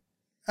is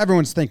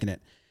everyone's thinking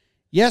it.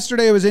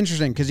 Yesterday it was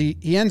interesting because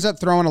he ends up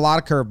throwing a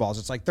lot of curveballs.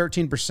 It's like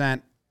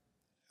 13%,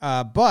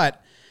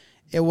 but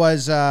it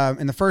was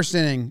in the first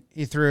inning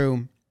he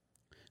threw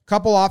a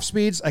couple off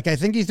speeds. Like I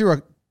think he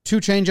threw 2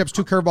 changeups,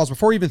 2 curveballs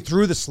before he even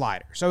threw the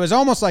slider. So it was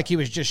almost like he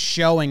was just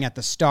showing at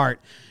the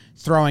start,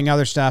 throwing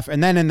other stuff.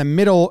 And then in the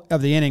middle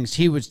of the innings,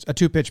 he was a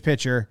 2-pitch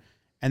pitcher.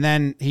 And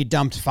then he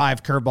dumped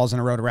 5 curveballs in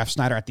a row to Ref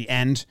Snyder at the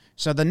end.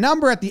 So the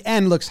number at the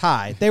end looks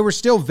high. They were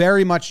still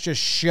very much just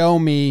show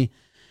me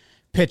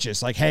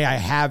pitches. Like, hey, I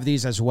have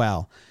these as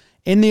well.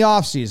 In the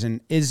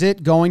offseason, is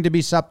it going to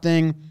be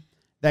something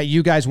that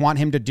you guys want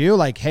him to do?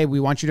 Like, hey, we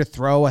want you to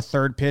throw a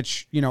third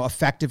pitch,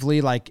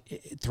 effectively, like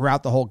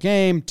throughout the whole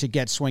game to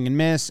get swing and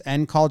miss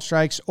and called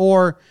strikes?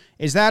 Or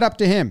is that up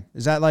to him?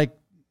 Is that like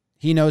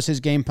he knows his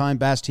game plan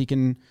best? He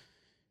can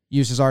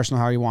use his arsenal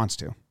how he wants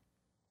to?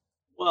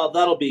 Well,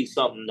 that'll be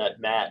something that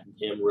Matt and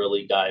him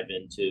really dive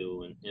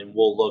into, and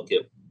we'll look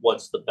at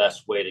what's the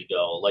best way to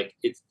go. Like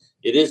it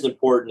is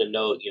important to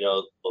note,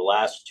 the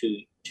last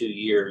two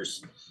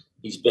years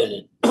he's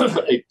been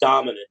a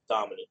dominant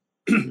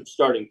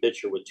starting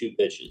pitcher with 2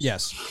 pitches.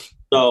 Yes.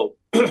 So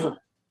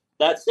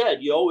that said,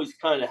 you always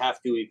kind of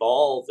have to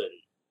evolve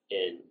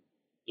and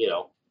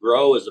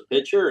grow as a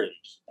pitcher, and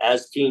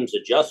as teams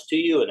adjust to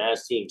you and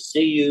as teams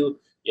see you,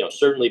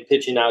 certainly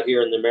pitching out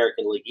here in the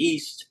American League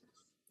East,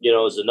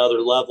 is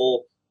another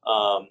level.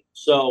 I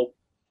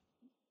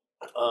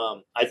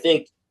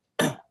think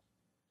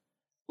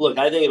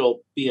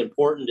it'll be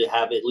important to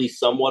have at least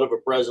somewhat of a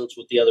presence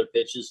with the other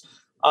pitches.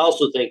 I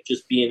also think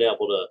just being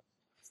able to,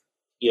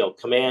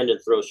 command and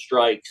throw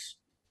strikes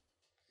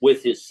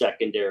with his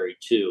secondary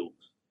too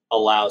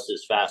allows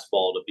his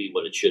fastball to be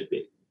what it should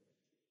be.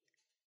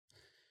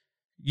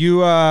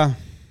 You,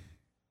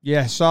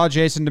 saw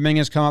Jason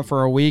Dominguez come up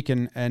for a week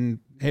and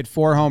hit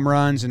 4 home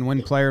runs and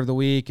win Player of the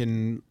Week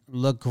and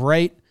look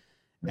great.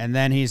 And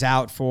then he's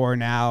out for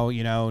now,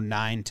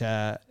 9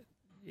 to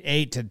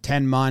 8 to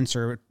 10 months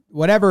or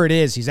whatever it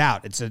is. He's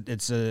out.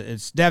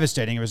 It's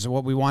devastating. It was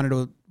what we wanted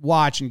to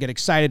watch and get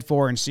excited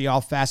for and see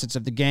all facets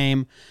of the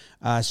game,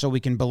 so we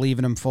can believe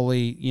in him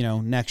fully,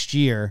 next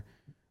year.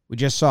 We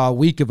just saw a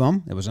week of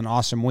him. It was an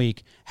awesome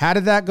week. How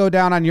did that go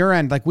down on your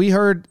end? Like we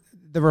heard,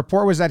 the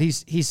report was that he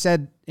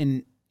said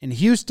in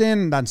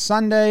Houston on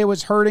Sunday it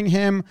was hurting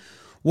him.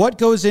 What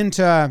goes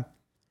into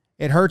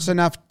it hurts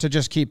enough to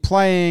just keep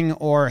playing,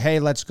 or hey,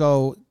 let's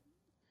go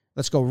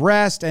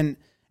rest? And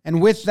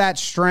with that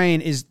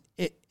strain,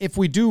 if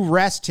we do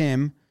rest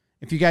him,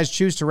 if you guys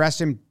choose to rest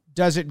him,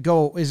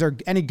 is there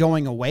any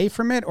going away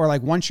from it? Or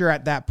like once you're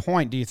at that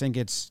point, do you think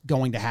it's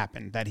going to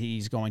happen that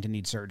he's going to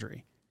need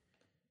surgery?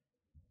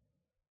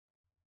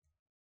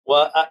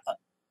 Well,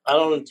 I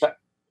don't.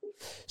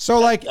 So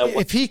like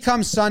if he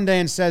comes Sunday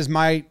and says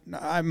my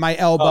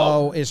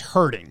elbow is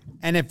hurting,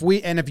 and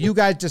if you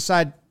guys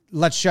decide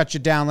let's shut you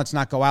down, let's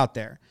not go out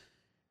there,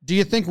 do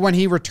you think when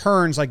he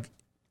returns, like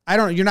I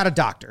don't know, you're not a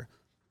doctor,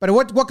 but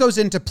what goes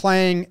into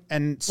playing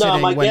and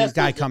sitting when the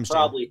guy comes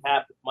to you?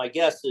 My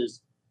guess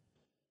is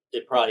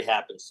it probably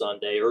happened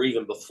Sunday or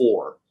even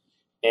before,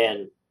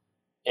 and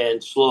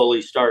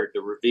slowly started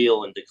to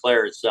reveal and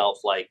declare itself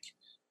like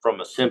from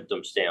a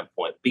symptom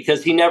standpoint,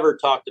 because he never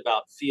talked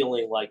about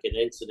feeling like an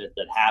incident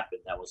that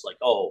happened that was like,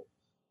 oh,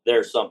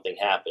 there's something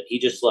happened. He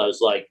just was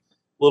like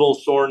little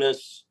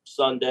soreness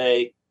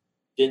Sunday,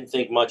 didn't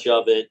think much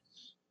of it.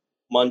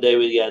 Monday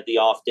we had the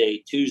off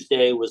day.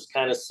 Tuesday was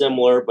kind of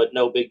similar, but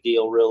no big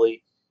deal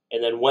really.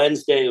 And then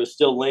Wednesday it was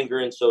still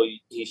lingering, so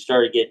he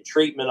started getting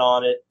treatment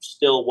on it.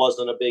 Still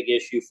wasn't a big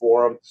issue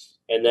for him.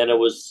 And then it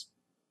was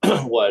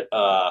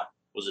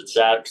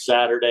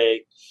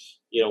Saturday?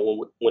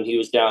 When he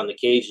was down in the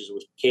cages, it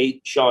was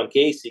Sean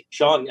Casey.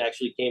 Sean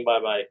actually came by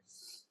my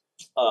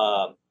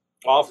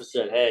office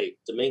and said, hey,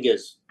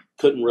 Dominguez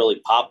couldn't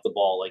really pop the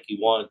ball like he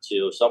wanted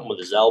to. Something with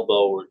his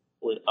elbow, or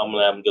I'm going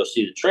to have him go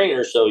see the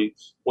trainer. So he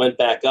went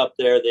back up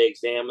there. They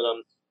examined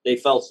him. They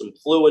felt some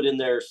fluid in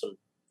there, some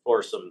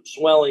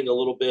swelling a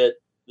little bit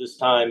this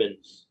time,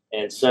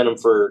 and sent him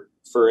for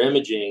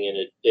imaging,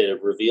 and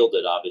it revealed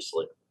it,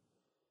 obviously.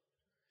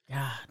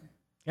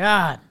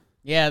 God.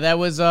 Yeah, that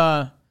was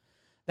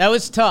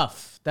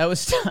tough. That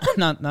was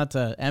not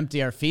to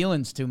empty our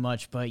feelings too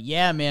much, but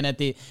yeah, man, at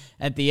the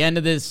end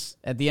of this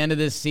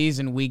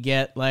season, we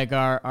get like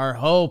our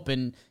hope,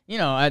 and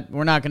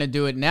we're not going to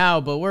do it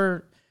now, but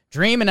we're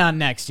dreaming on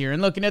next year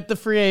and looking at the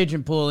free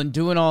agent pool and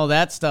doing all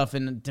that stuff.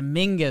 And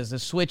Dominguez, the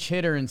switch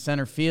hitter in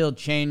center field,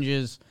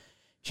 changed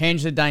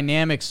the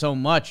dynamic so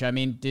much. I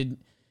mean, did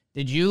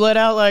you let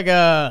out like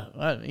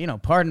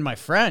pardon my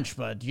French,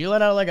 but did you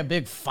let out like a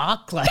big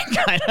fuck? Like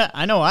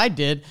I know I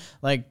did.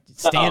 Like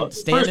standing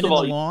in the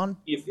lawn.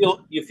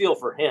 You feel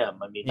for him.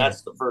 I mean,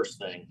 that's the first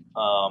thing.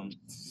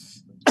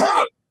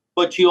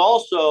 But you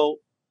also,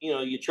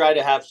 you try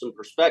to have some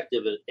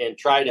perspective and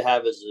try to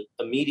have as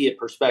immediate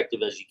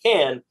perspective as you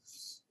can.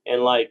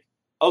 And like,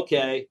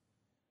 okay,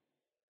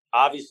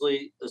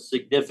 obviously a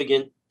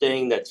significant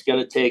thing that's going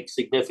to take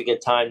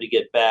significant time to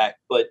get back.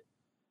 But,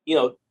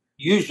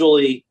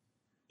 usually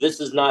this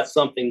is not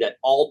something that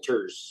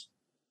alters,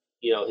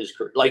 his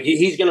career. Like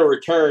he's going to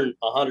return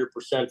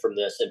 100% from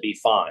this and be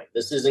fine.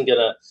 This isn't going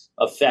to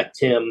affect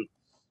him.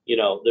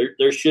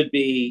 There should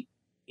be,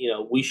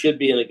 we should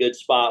be in a good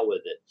spot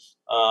with it.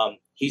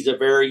 He's a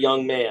very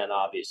young man,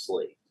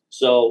 obviously.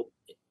 So,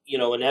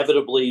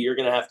 inevitably you're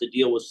going to have to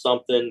deal with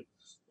something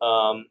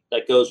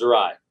that goes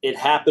awry. It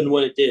happened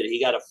when it did.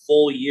 He got a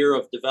full year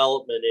of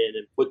development in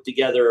and put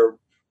together a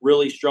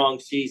really strong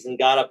season,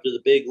 got up to the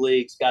big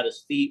leagues, got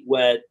his feet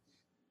wet,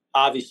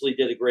 obviously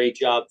did a great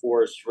job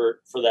for us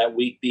for that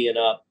week being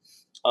up.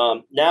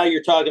 Now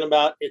you're talking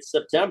about it's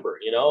September,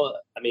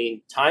 I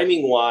mean,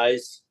 timing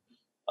wise,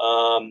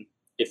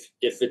 if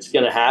it's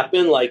going to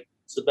happen, like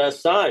it's the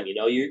best time,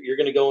 you're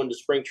going to go into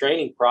spring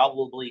training,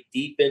 probably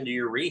deep into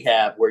your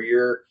rehab where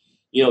you're,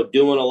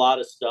 doing a lot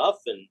of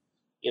stuff. And,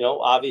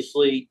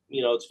 obviously,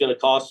 it's going to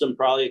cost him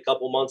probably a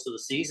couple months of the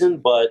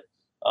season, but,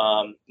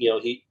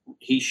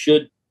 he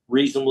should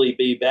reasonably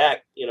be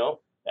back,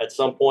 at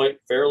some point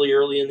fairly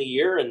early in the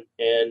year. And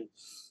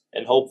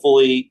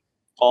hopefully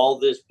all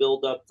this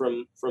buildup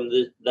from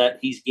that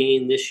he's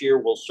gained this year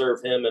will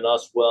serve him and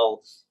us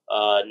well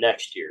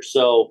next year.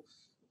 So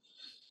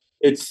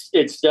it's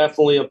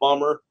definitely a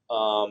bummer.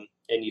 And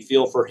you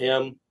feel for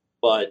him,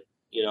 but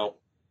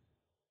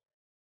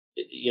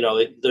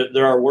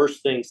there are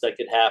worse things that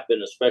could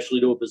happen,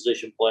 especially to a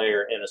position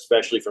player and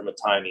especially from a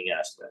timing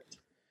aspect.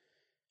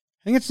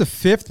 I think it's the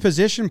 5th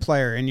position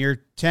player in your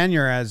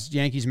tenure as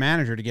Yankees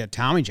manager to get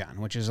Tommy John,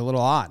 which is a little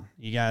odd.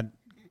 You got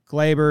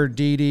Glaber,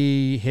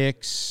 Didi,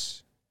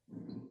 Hicks.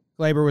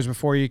 Glaber was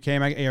before you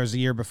came. It was the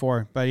year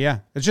before. But, yeah,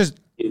 it's just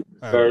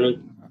a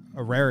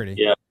rarity.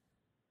 Yeah.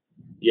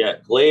 Yeah,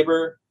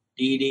 Glaber,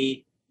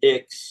 Didi,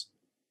 Hicks,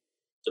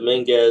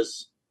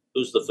 Dominguez.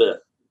 Who's the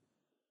 5th?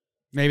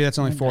 Maybe that's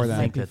only 4 then.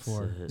 I think it's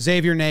 4.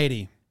 Xavier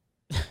Nady.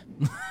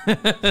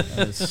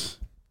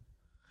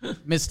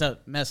 Messed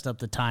up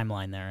the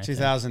timeline there.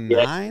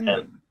 2009? Yeah.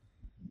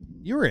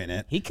 You were in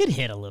it. He could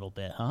hit a little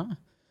bit, huh?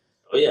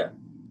 Oh, yeah.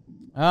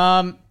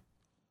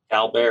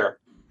 Cal Bear.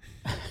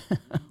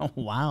 Oh,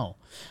 wow.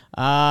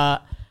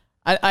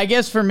 I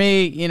guess for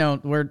me,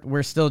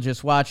 we're still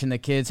just watching the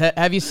kids.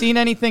 Have you seen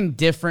anything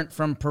different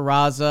from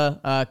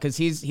Peraza? Because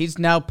he's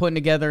now putting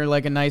together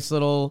like a nice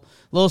little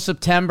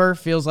September.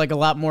 Feels like a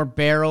lot more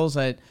barrels.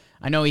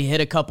 I know he hit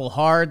a couple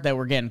hard that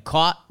were getting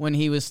caught when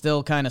he was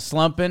still kind of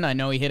slumping. I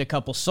know he hit a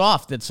couple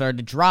soft that started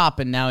to drop,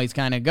 and now he's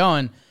kind of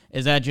going.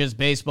 Is that just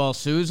baseball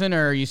Susan,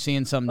 or are you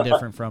seeing something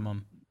different from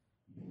him?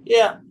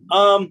 Yeah.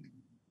 I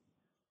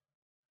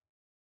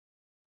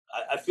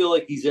feel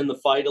like he's in the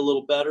fight a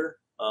little better.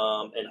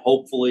 And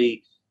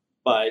hopefully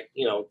by,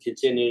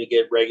 continuing to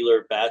get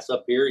regular bats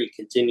up here, he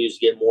continues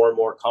to get more and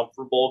more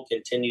comfortable,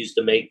 continues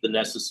to make the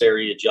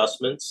necessary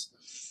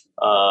adjustments.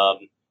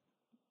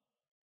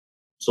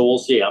 So we'll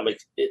see.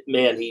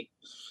 He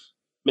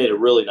made a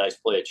really nice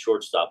play at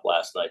shortstop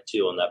last night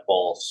too, and that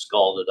ball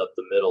scalded up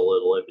the middle, a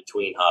little in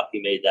between hop.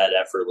 He made that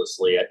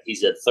effortlessly.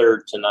 He's at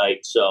third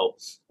tonight, so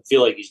I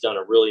feel like he's done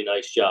a really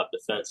nice job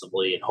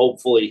defensively, and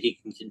hopefully he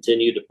can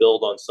continue to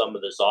build on some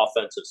of this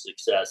offensive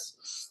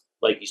success,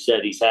 like you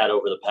said, he's had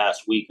over the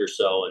past week or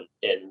so,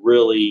 and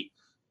really,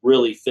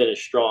 really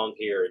finish strong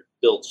here and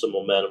build some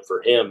momentum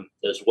for him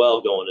as well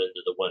going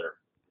into the winter.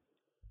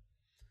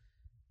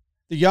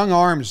 The young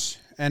arms,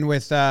 and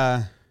with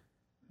Sevy,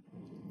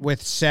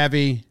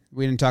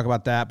 we didn't talk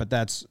about that, but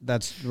that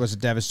was a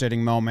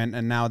devastating moment,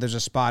 and now there's a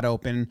spot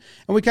open.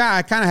 And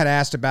I kind of had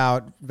asked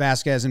about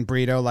Vasquez and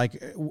Brito,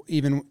 like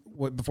even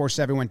before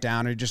Sevy went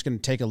down, are you just going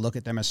to take a look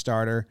at them as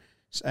starter?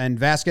 And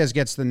Vasquez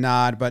gets the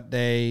nod, but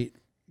they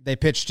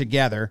pitched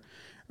together.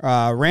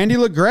 Randy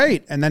looked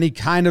great, and then he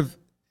kind of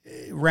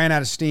ran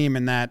out of steam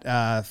in that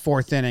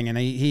 4th inning, and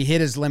he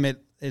hit his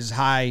limit, his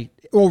high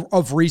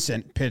of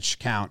recent pitch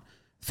count.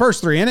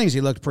 First 3 innings,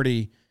 he looked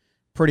pretty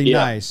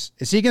nice.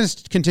 Is he going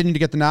to continue to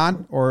get the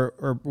nod,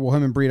 or will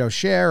him and Brito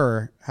share,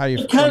 or how do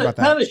you feel about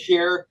that? Kind of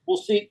share. We'll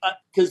see,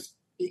 because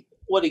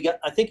what he got,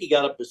 I think he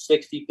got up to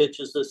 60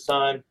 pitches this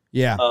time.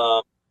 Yeah.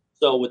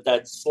 So with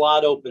that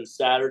slot open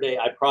Saturday,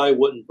 I probably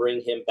wouldn't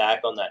bring him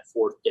back on that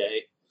 4th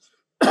day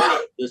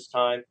this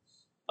time.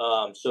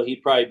 So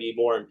he'd probably be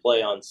more in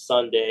play on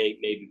Sunday,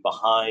 maybe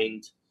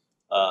behind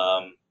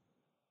Rodon.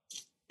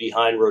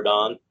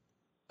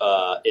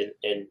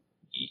 And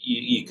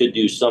you could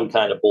do some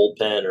kind of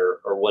bullpen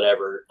or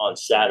whatever on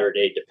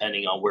Saturday,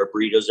 depending on where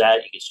Brito's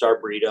at. You can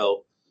start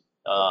Brito.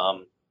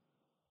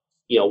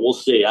 We'll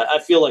see. I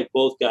feel like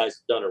both guys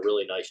have done a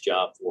really nice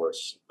job for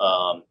us.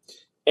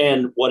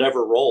 And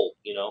whatever role,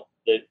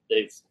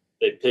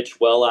 they've pitched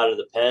well out of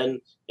the pen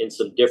in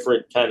some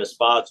different kind of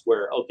spots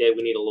where, okay,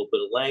 we need a little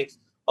bit of length.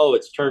 Oh,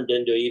 it's turned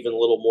into even a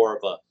little more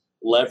of a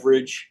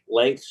leverage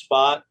length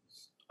spot.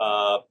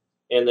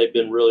 And they've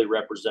been really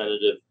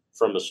representative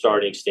from a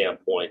starting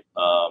standpoint.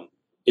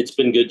 It's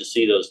been good to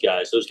see those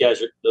guys.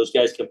 Those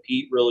guys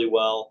compete really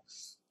well.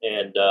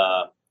 And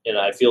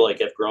I feel like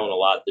have grown a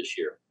lot this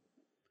year.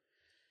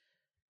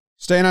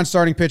 Staying on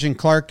starting pitching,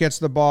 Clark gets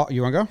the ball.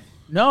 You want to go?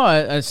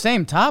 No,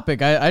 same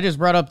topic. I just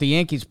brought up the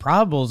Yankees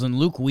probables and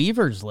Luke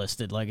Weaver's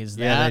listed. Like, is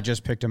that? Yeah, they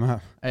just picked him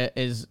up.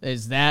 Is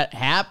that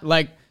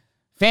Like,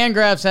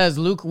 Fangraphs has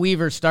Luke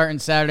Weaver starting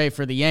Saturday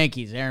for the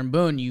Yankees. Aaron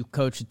Boone, you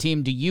coach a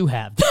team. Do you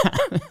have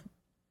that?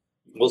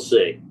 We'll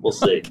see.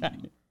 Okay.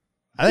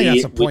 I think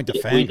that's a point to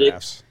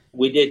Fangraphs.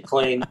 We did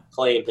claim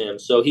him,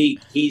 so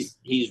he's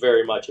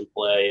very much in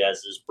play, as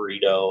is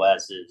Brito,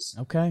 as is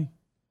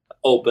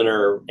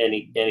opener.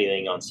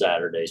 Anything on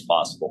Saturday is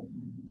possible.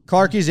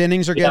 Clarkie's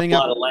innings are getting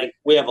up.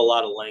 We have a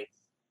lot of length,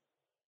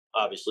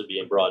 obviously,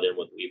 being brought in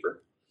with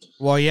Weaver.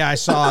 Well, yeah, I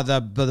saw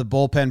the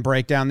bullpen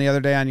breakdown the other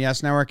day on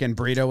Yes Network, and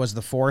Brito was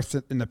the fourth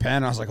in the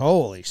pen. I was like,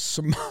 holy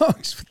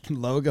smokes, with the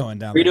low going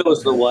down. Brito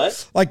was the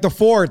what? Like the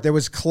fourth. There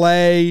was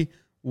Clay,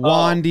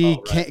 Wandy,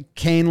 right.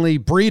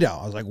 Canely, Brito.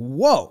 I was like,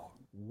 whoa,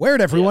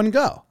 where'd everyone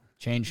go?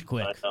 Changed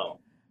quick. I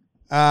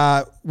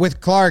know.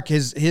 With Clark,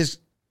 his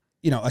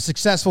a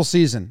successful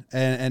season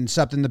and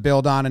something to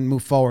build on and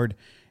move forward.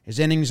 His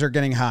innings are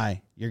getting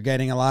high. You're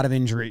getting a lot of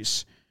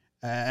injuries.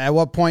 At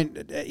what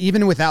point,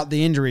 even without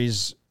the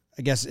injuries,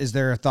 I guess, is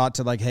there a thought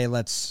to like, hey,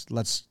 let's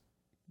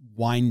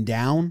wind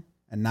down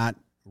and not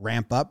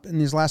ramp up in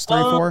these last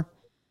 3-4?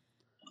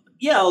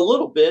 Yeah, a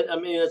little bit. I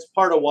mean, it's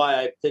part of why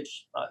I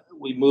pitched.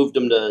 We moved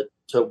him to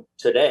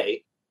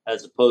today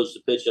as opposed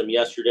to pitching him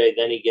yesterday.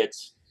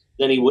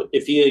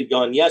 If he had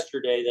gone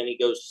yesterday, then he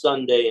goes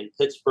Sunday in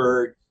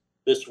Pittsburgh.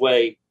 This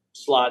way,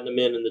 slotting him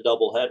in the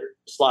doubleheader,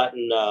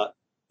 slotting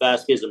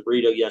Vasquez and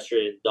Brito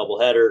yesterday in the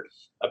doubleheader.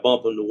 I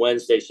bump him to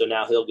Wednesday, so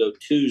now he'll go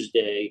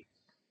Tuesday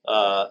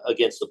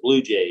against the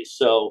Blue Jays.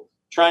 So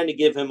trying to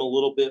give him a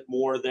little bit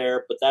more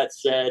there. But that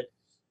said,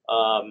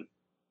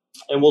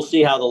 and we'll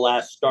see how the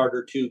last start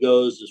or two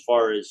goes as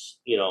far as,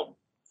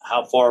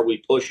 how far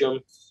we push him.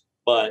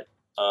 But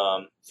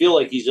feel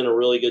like he's in a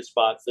really good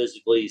spot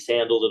physically. He's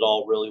handled it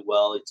all really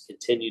well. It's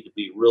continued to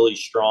be really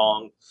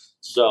strong.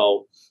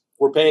 So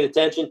we're paying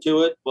attention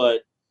to it,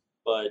 but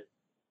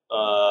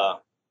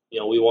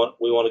we want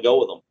to go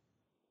with him.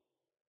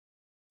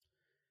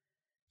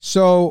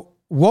 So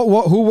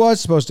who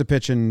was supposed to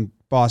pitch in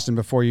Boston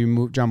before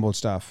you jumbled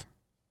stuff?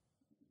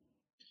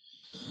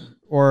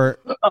 Or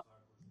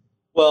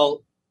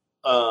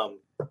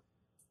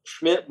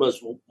Schmidt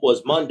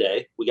was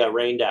Monday. We got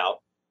rained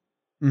out.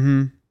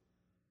 Mm-hmm.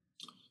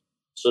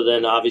 So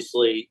then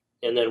obviously,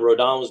 and then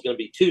Rodon was going to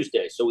be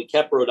Tuesday. So we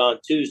kept Rodon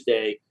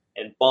Tuesday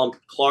and bumped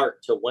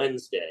Clark to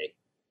Wednesday.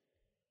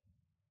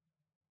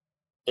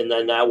 And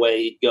then that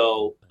way he'd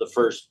go the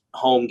first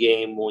home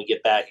game when we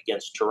get back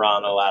against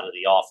Toronto out of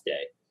the off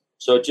day.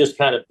 So it just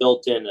kind of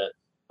built in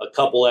a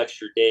couple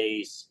extra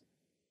days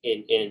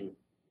in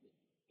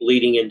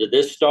leading into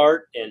this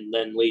start and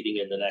then leading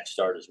in the next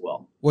start as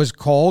well. Was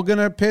Cole going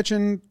to pitch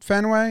in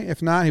Fenway?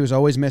 If not, he was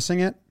always missing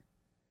it.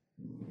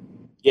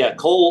 Yeah,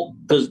 Cole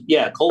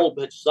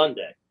pitched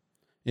Sunday.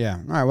 Yeah.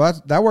 All right.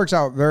 Well, that works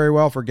out very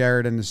well for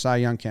Garrett and the Cy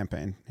Young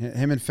campaign.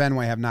 Him and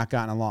Fenway have not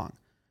gotten along.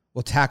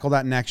 We'll tackle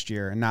that next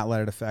year and not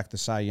let it affect the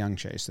Cy Young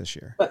chase this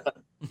year.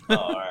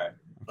 All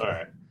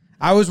right.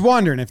 I was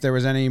wondering if there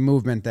was any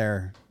movement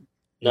there.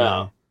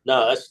 No,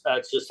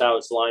 that's just how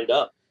it's lined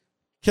up.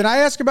 Can I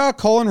ask about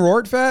Cole and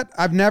Rortvedt?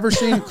 I've never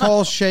seen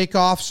Cole shake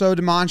off so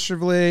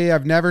demonstrably.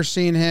 I've never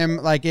seen him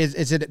like.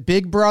 Is it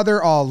Big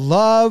Brother all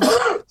love?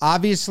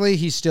 Obviously,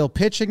 he's still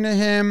pitching to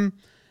him.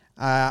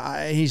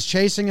 He's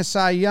chasing a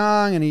Cy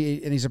Young, and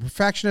he's a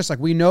perfectionist. Like,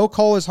 we know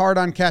Cole is hard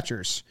on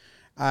catchers.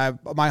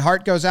 My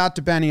heart goes out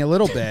to Benny a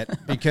little bit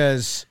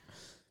because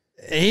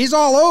he's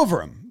all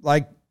over him,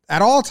 like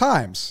at all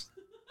times.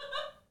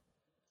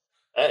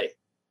 Hey,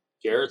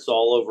 Garrett's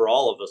all over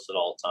all of us at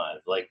all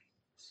times. Like,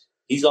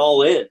 he's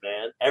all in,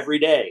 man, every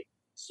day.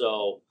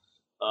 So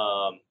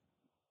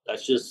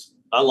that's just,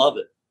 I love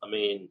it. I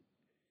mean,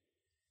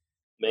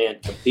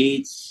 man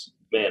competes,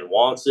 man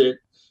wants it,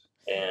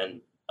 and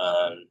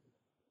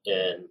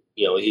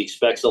he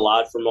expects a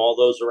lot from all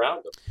those around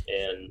him.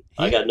 And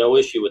I got no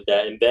issue with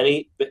that. And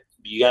Benny,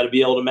 you got to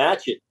be able to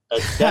match it. As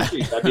a catcher,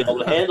 you got to be able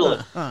to handle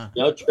it.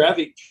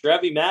 Trevi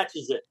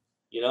matches it.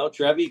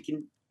 Trevi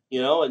can,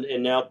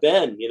 and now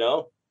Ben,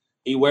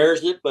 he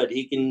wears it, but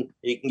he can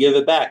give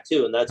it back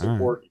too, and that's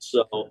important.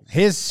 So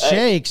his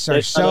shakes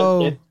are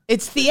so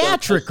It's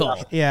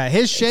theatrical. Yeah,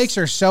 his shakes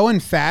are so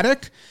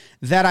emphatic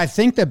that I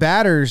think the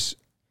batters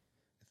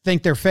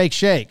think they're fake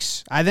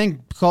shakes. I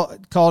think Cole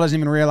doesn't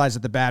even realize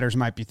that the batters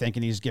might be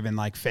thinking he's giving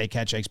like fake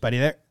head shakes, but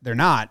they're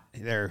not.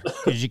 They're,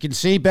 as you can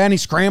see, Ben,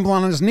 he's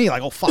scrambling on his knee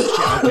like, oh, fuck,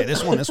 shit, okay,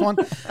 this one.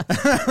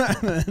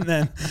 And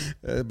then,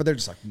 but they're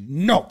just like,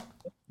 no.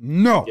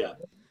 Yeah.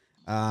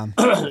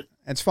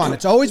 It's fun.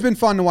 It's always been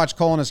fun to watch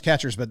Cole and his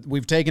catchers, but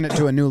we've taken it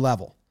to a new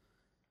level.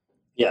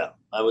 Yeah,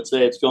 I would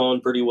say it's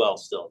going pretty well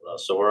still, though,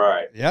 so we're all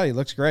right. Yeah, he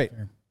looks great.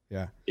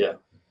 Yeah. Yeah.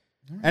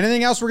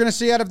 Anything else we're going to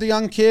see out of the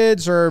young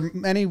kids or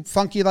any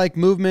funky like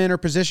movement or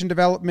position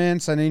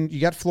developments? I mean, you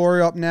got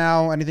Florio up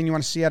now. Anything you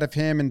want to see out of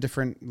him in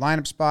different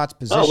lineup spots,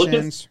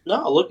 positions?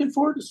 Looking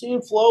forward to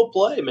seeing Flo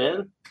play,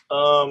 man.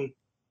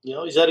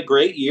 He's had a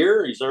great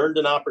year. He's earned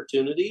an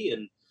opportunity,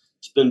 and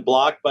it's been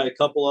blocked by a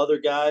couple other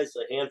guys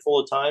a handful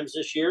of times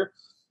this year.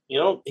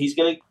 He's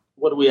going to,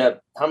 what do we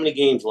have? How many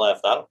games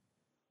left?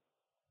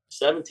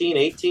 17,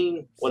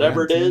 18,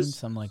 whatever 17, it is.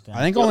 something like that. I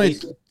think only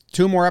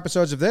 2 more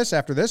episodes of this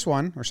after this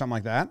one or something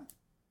like that.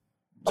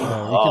 So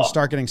you can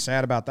start getting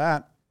sad about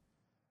that.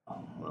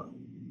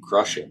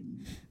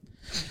 Crushing.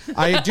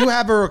 I do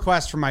have a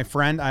request from my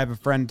friend. I have a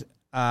friend.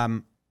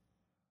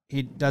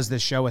 He does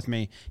this show with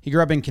me. He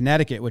grew up in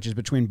Connecticut, which is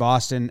between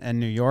Boston and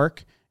New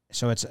York.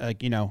 So it's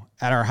like, at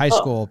our high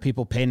school,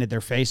 people painted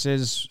their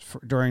faces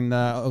during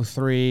the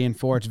 03 and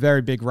 04. It's a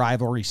very big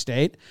rivalry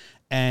state.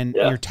 And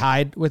you're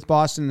tied with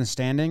Boston in the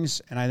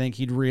standings. And I think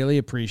he'd really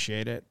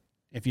appreciate it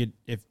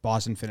if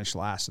Boston finished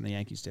last and the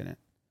Yankees didn't.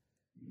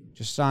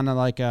 Just on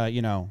I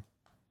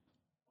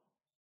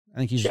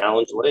think he's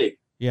Challenge league.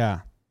 Yeah.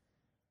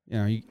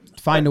 You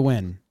find a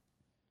win.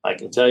 I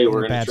can tell you in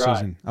we're a going bad to try.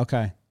 season.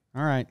 Okay.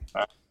 All right.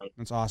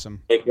 That's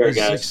awesome. Take care, He's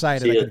guys.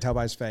 excited. See I ya. can tell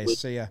by his face.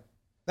 See ya.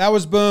 That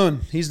was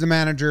Boone. He's the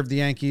manager of the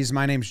Yankees.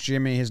 My name's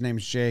Jimmy. His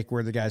name's Jake.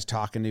 We're the guys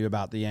talking to you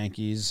about the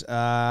Yankees.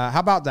 How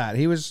about that?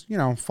 He was,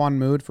 fun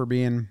mood for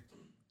being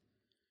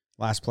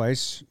last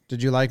place.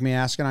 Did you like me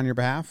asking on your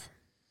behalf?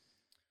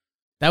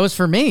 That was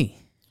for me.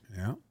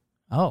 Yeah.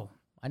 Oh,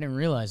 I didn't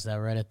realize that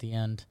right at the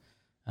end.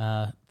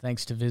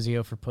 Thanks to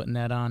Vizio for putting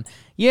that on.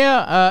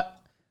 Yeah,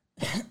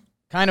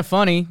 kind of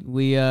funny.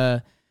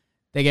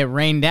 They get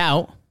rained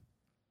out,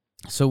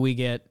 so we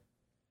get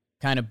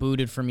kind of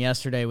booted from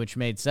yesterday, which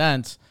made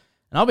sense.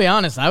 And I'll be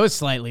honest, I was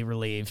slightly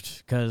relieved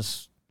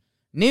because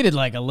needed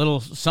like a little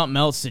something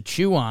else to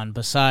chew on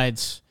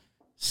besides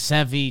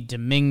Sevy,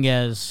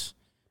 Dominguez,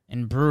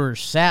 and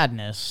Brewer's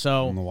sadness.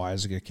 So And the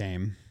Weisiger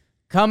came.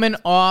 coming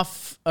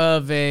off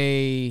of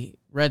a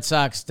Red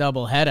Sox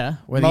doubleheader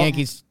where the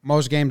Yankees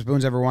Most games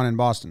Boone's ever won in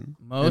Boston.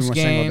 most in a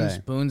single games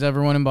day. Boone's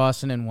ever won in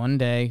Boston in one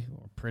day.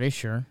 We're pretty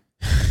sure.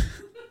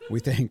 We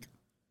think.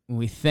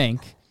 We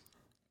think.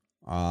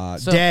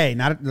 So- Day,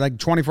 not like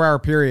 24-hour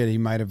period. He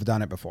might have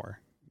done it before.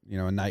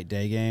 A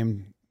night-day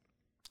game.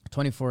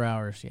 24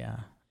 hours, yeah.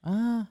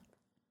 Not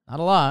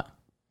a lot.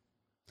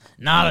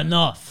 Not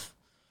enough.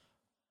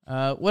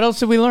 What else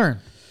did we learn?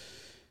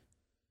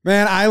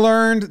 Man, I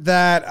learned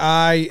that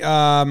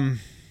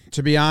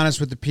to be honest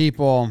with the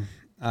people,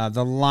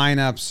 the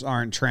lineups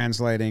aren't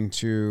translating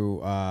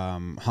to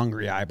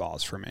hungry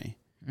eyeballs for me.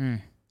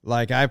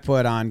 Like I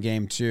put on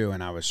game 2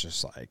 and I was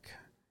just like,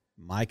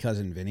 My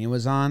Cousin Vinny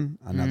was on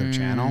another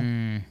channel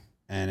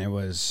and it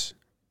was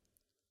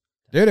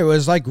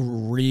like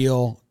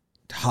real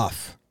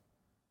tough.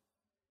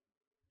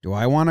 Do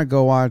I want to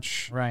go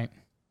watch Right.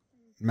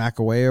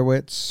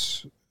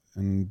 McAwayowitz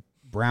and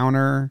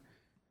Browner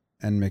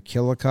and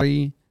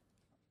McKillicuddy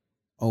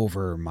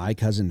over My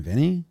Cousin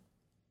Vinny?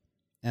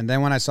 And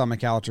then when I saw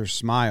McAllister's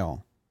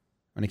smile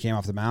when he came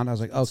off the mound, I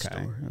was like,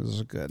 okay, this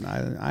is good.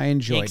 I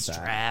enjoyed Next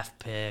that. draft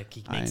pick.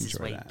 He makes his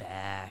enjoy way that.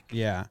 back.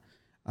 Yeah,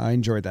 I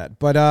enjoyed that.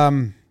 But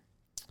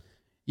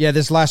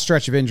this last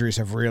stretch of injuries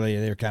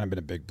they've kind of been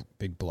a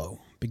big blow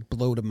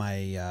to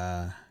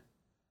my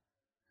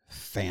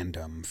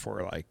fandom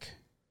for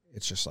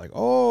it's just like,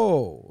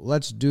 oh,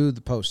 let's do the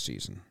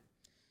postseason.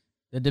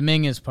 The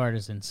Dominguez part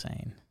is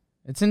insane.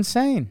 It's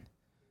insane.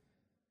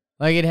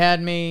 Like it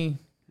had me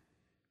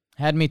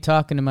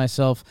talking to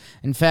myself.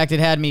 In fact, it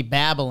had me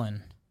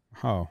babbling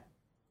Oh,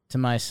 to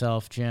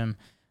myself, Jim.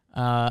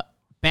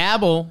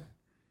 Babble.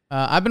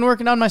 I've been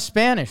working on my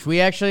Spanish.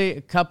 We actually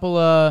a couple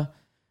of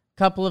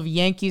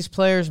Yankees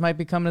players might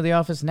be coming to the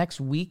office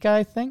next week,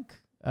 I think.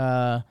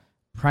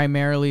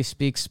 Primarily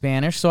speak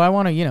Spanish, so I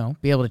want to,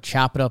 be able to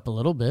chop it up a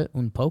little bit,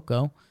 un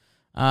poco.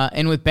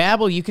 And with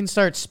Babbel, you can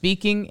start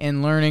speaking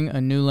and learning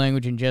a new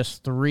language in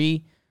just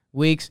 3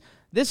 weeks.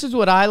 This is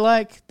what I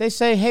like. They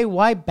say, hey,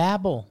 why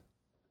Babbel?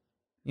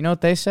 You know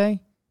what they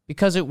say?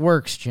 Because it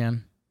works,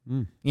 Jim.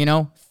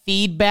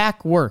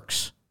 Feedback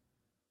works.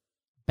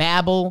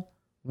 Babbel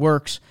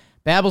works.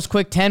 Babbel's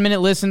quick 10-minute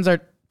lessons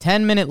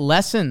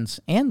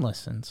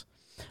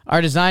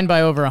are designed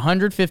by over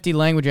 150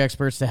 language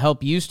experts to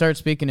help you start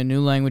speaking a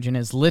new language in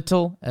as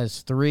little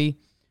as 3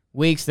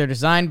 weeks. They're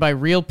designed by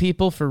real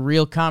people for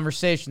real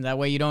conversation. That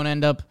way you don't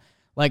end up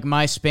like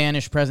my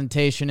Spanish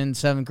presentation in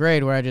 7th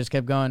grade where I just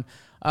kept going,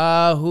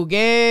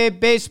 jugué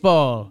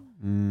baseball.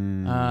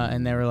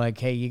 And they were like,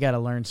 hey, you got to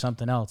learn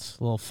something else,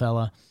 little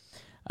fella.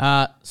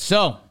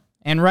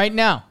 And right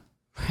now,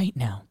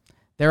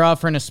 they're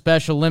offering a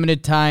special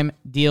limited time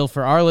deal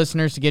for our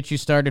listeners to get you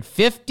started.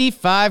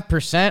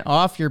 55%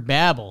 off your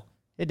Babbel.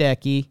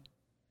 Hideki.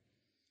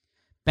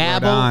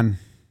 Babbel.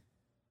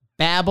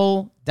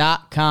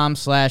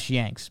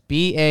 Babbel.com/Yanks.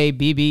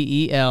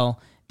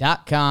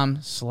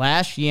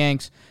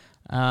 BABBEL.com/Yanks.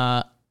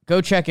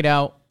 Go check it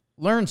out.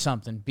 Learn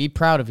something. Be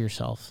proud of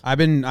yourself. I've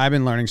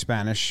been learning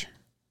Spanish.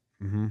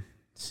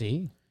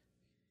 See?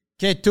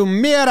 Que tu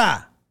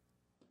mira.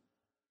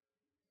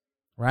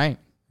 Right.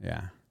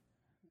 Yeah.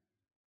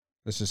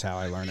 This is how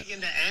I learn it. In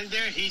the end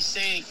there, he's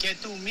saying, que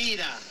tu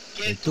mira.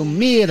 Que tu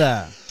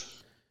mira.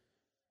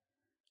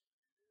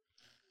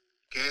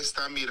 ¿Qué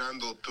está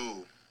mirando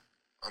tú?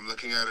 I'm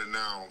looking at it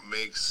now.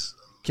 Makes.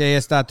 Que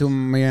está tu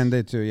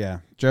mirando tú?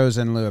 Yeah. Joe's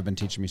and Lou have been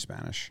teaching me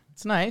Spanish.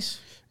 It's nice.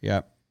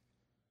 Yep.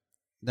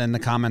 Then the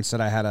comments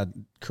said I had a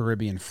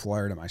Caribbean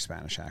flair to my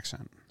Spanish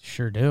accent.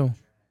 Sure do.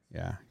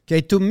 Yeah.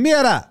 Que tu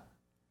mira.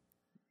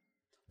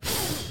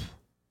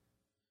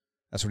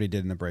 That's what he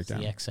did in the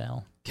breakdown. The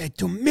XL. Que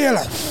tu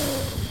mira.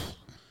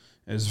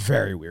 It was a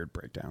very weird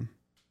breakdown.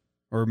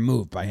 Or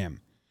move by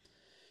him.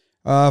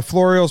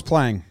 Florial's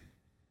playing.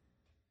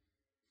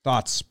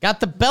 Thoughts? Got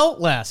the belt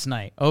last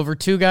night over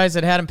two guys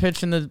that hadn't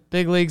pitched in the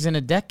big leagues in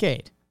a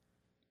decade.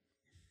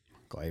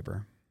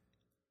 Glaber.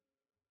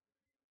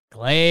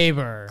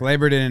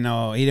 Glaber didn't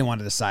know. He didn't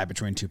want to decide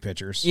between two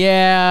pitchers.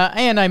 Yeah,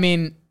 and I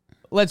mean,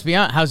 let's be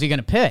honest. How's he going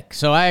to pick?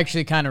 So I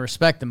actually kind of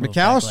respect the move.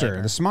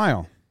 McAllister, the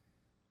smile.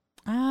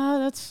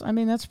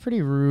 That's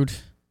pretty rude.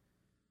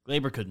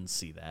 Glaber couldn't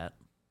see that.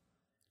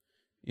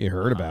 You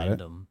heard about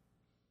it.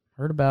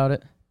 Heard about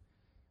it.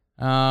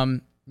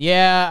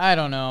 Yeah, I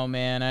don't know,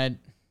 man.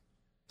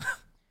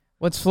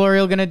 What's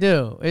Florial going to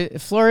do?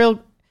 If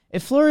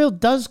Florial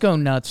does go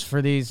nuts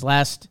for these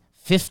last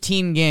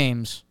 15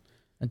 games,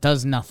 it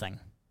does nothing.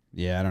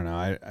 Yeah, I don't know.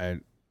 I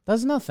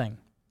does nothing.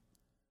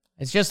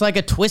 It's just like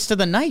a twist of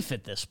the knife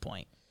at this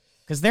point.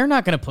 Because they're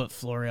not going to put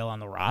Florial on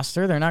the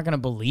roster. They're not going to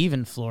believe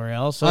in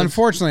Florial. So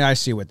unfortunately, I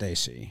see what they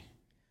see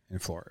in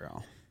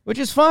Florial. Which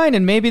is fine,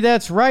 and maybe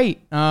that's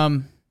right.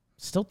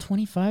 Still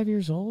 25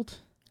 years old?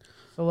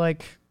 So,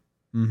 like,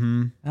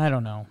 I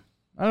don't know.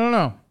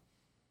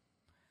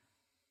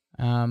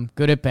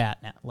 Good at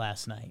bat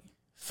last night.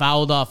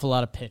 Fouled off a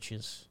lot of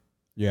pitches.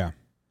 Yeah.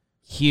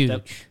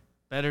 Huge.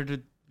 Better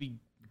to be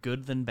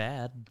good than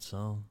bad,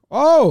 so.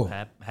 Oh!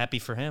 Happy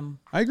for him.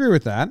 I agree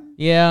with that.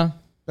 Yeah.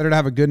 Better to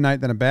have a good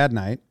night than a bad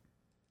night.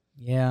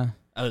 Yeah.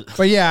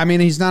 But yeah, I mean,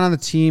 he's not on the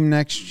team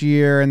next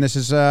year, and this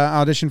is an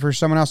audition for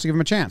someone else to give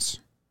him a chance.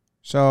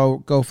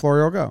 So go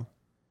Florial, go.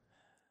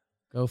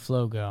 Go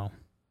Flo, go.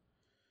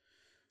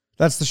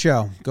 That's the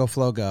show. Go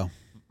Flo, go.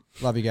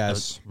 Love you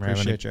guys.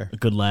 Appreciate you. A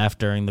good laugh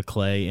during the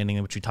Clay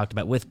inning, which we talked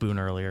about with Boone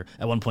earlier.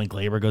 At one point,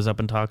 Glaber goes up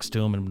and talks to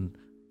him, and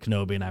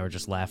Kenobi and I were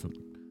just laughing.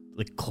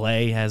 Like,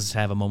 Clay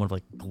have a moment of,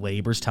 like,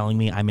 Glaber's telling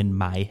me I'm in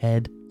my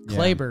head. Yeah.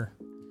 Glaber.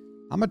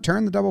 I'm going to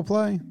turn the double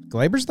play.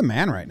 Glaber's the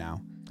man right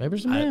now.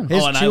 Glaber's the man.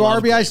 His 2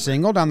 RBI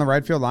single down the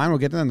right field line. We'll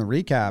get to that in the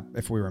recap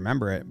if we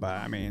remember it. But,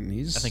 I mean,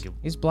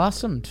 he's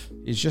blossomed.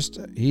 He's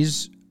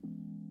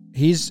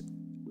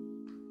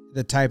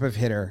the type of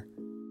hitter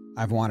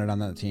I've wanted on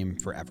the team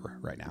forever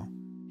right now.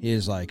 He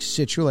is, like,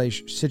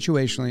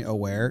 situationally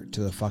aware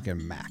to the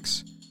fucking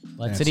max.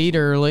 Lets it eat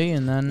early,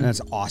 and then... And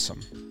that's awesome.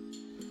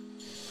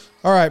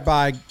 All right,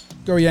 bye.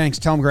 Go Yanks.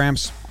 Tell them,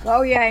 Gramps.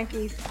 Go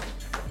Yankees.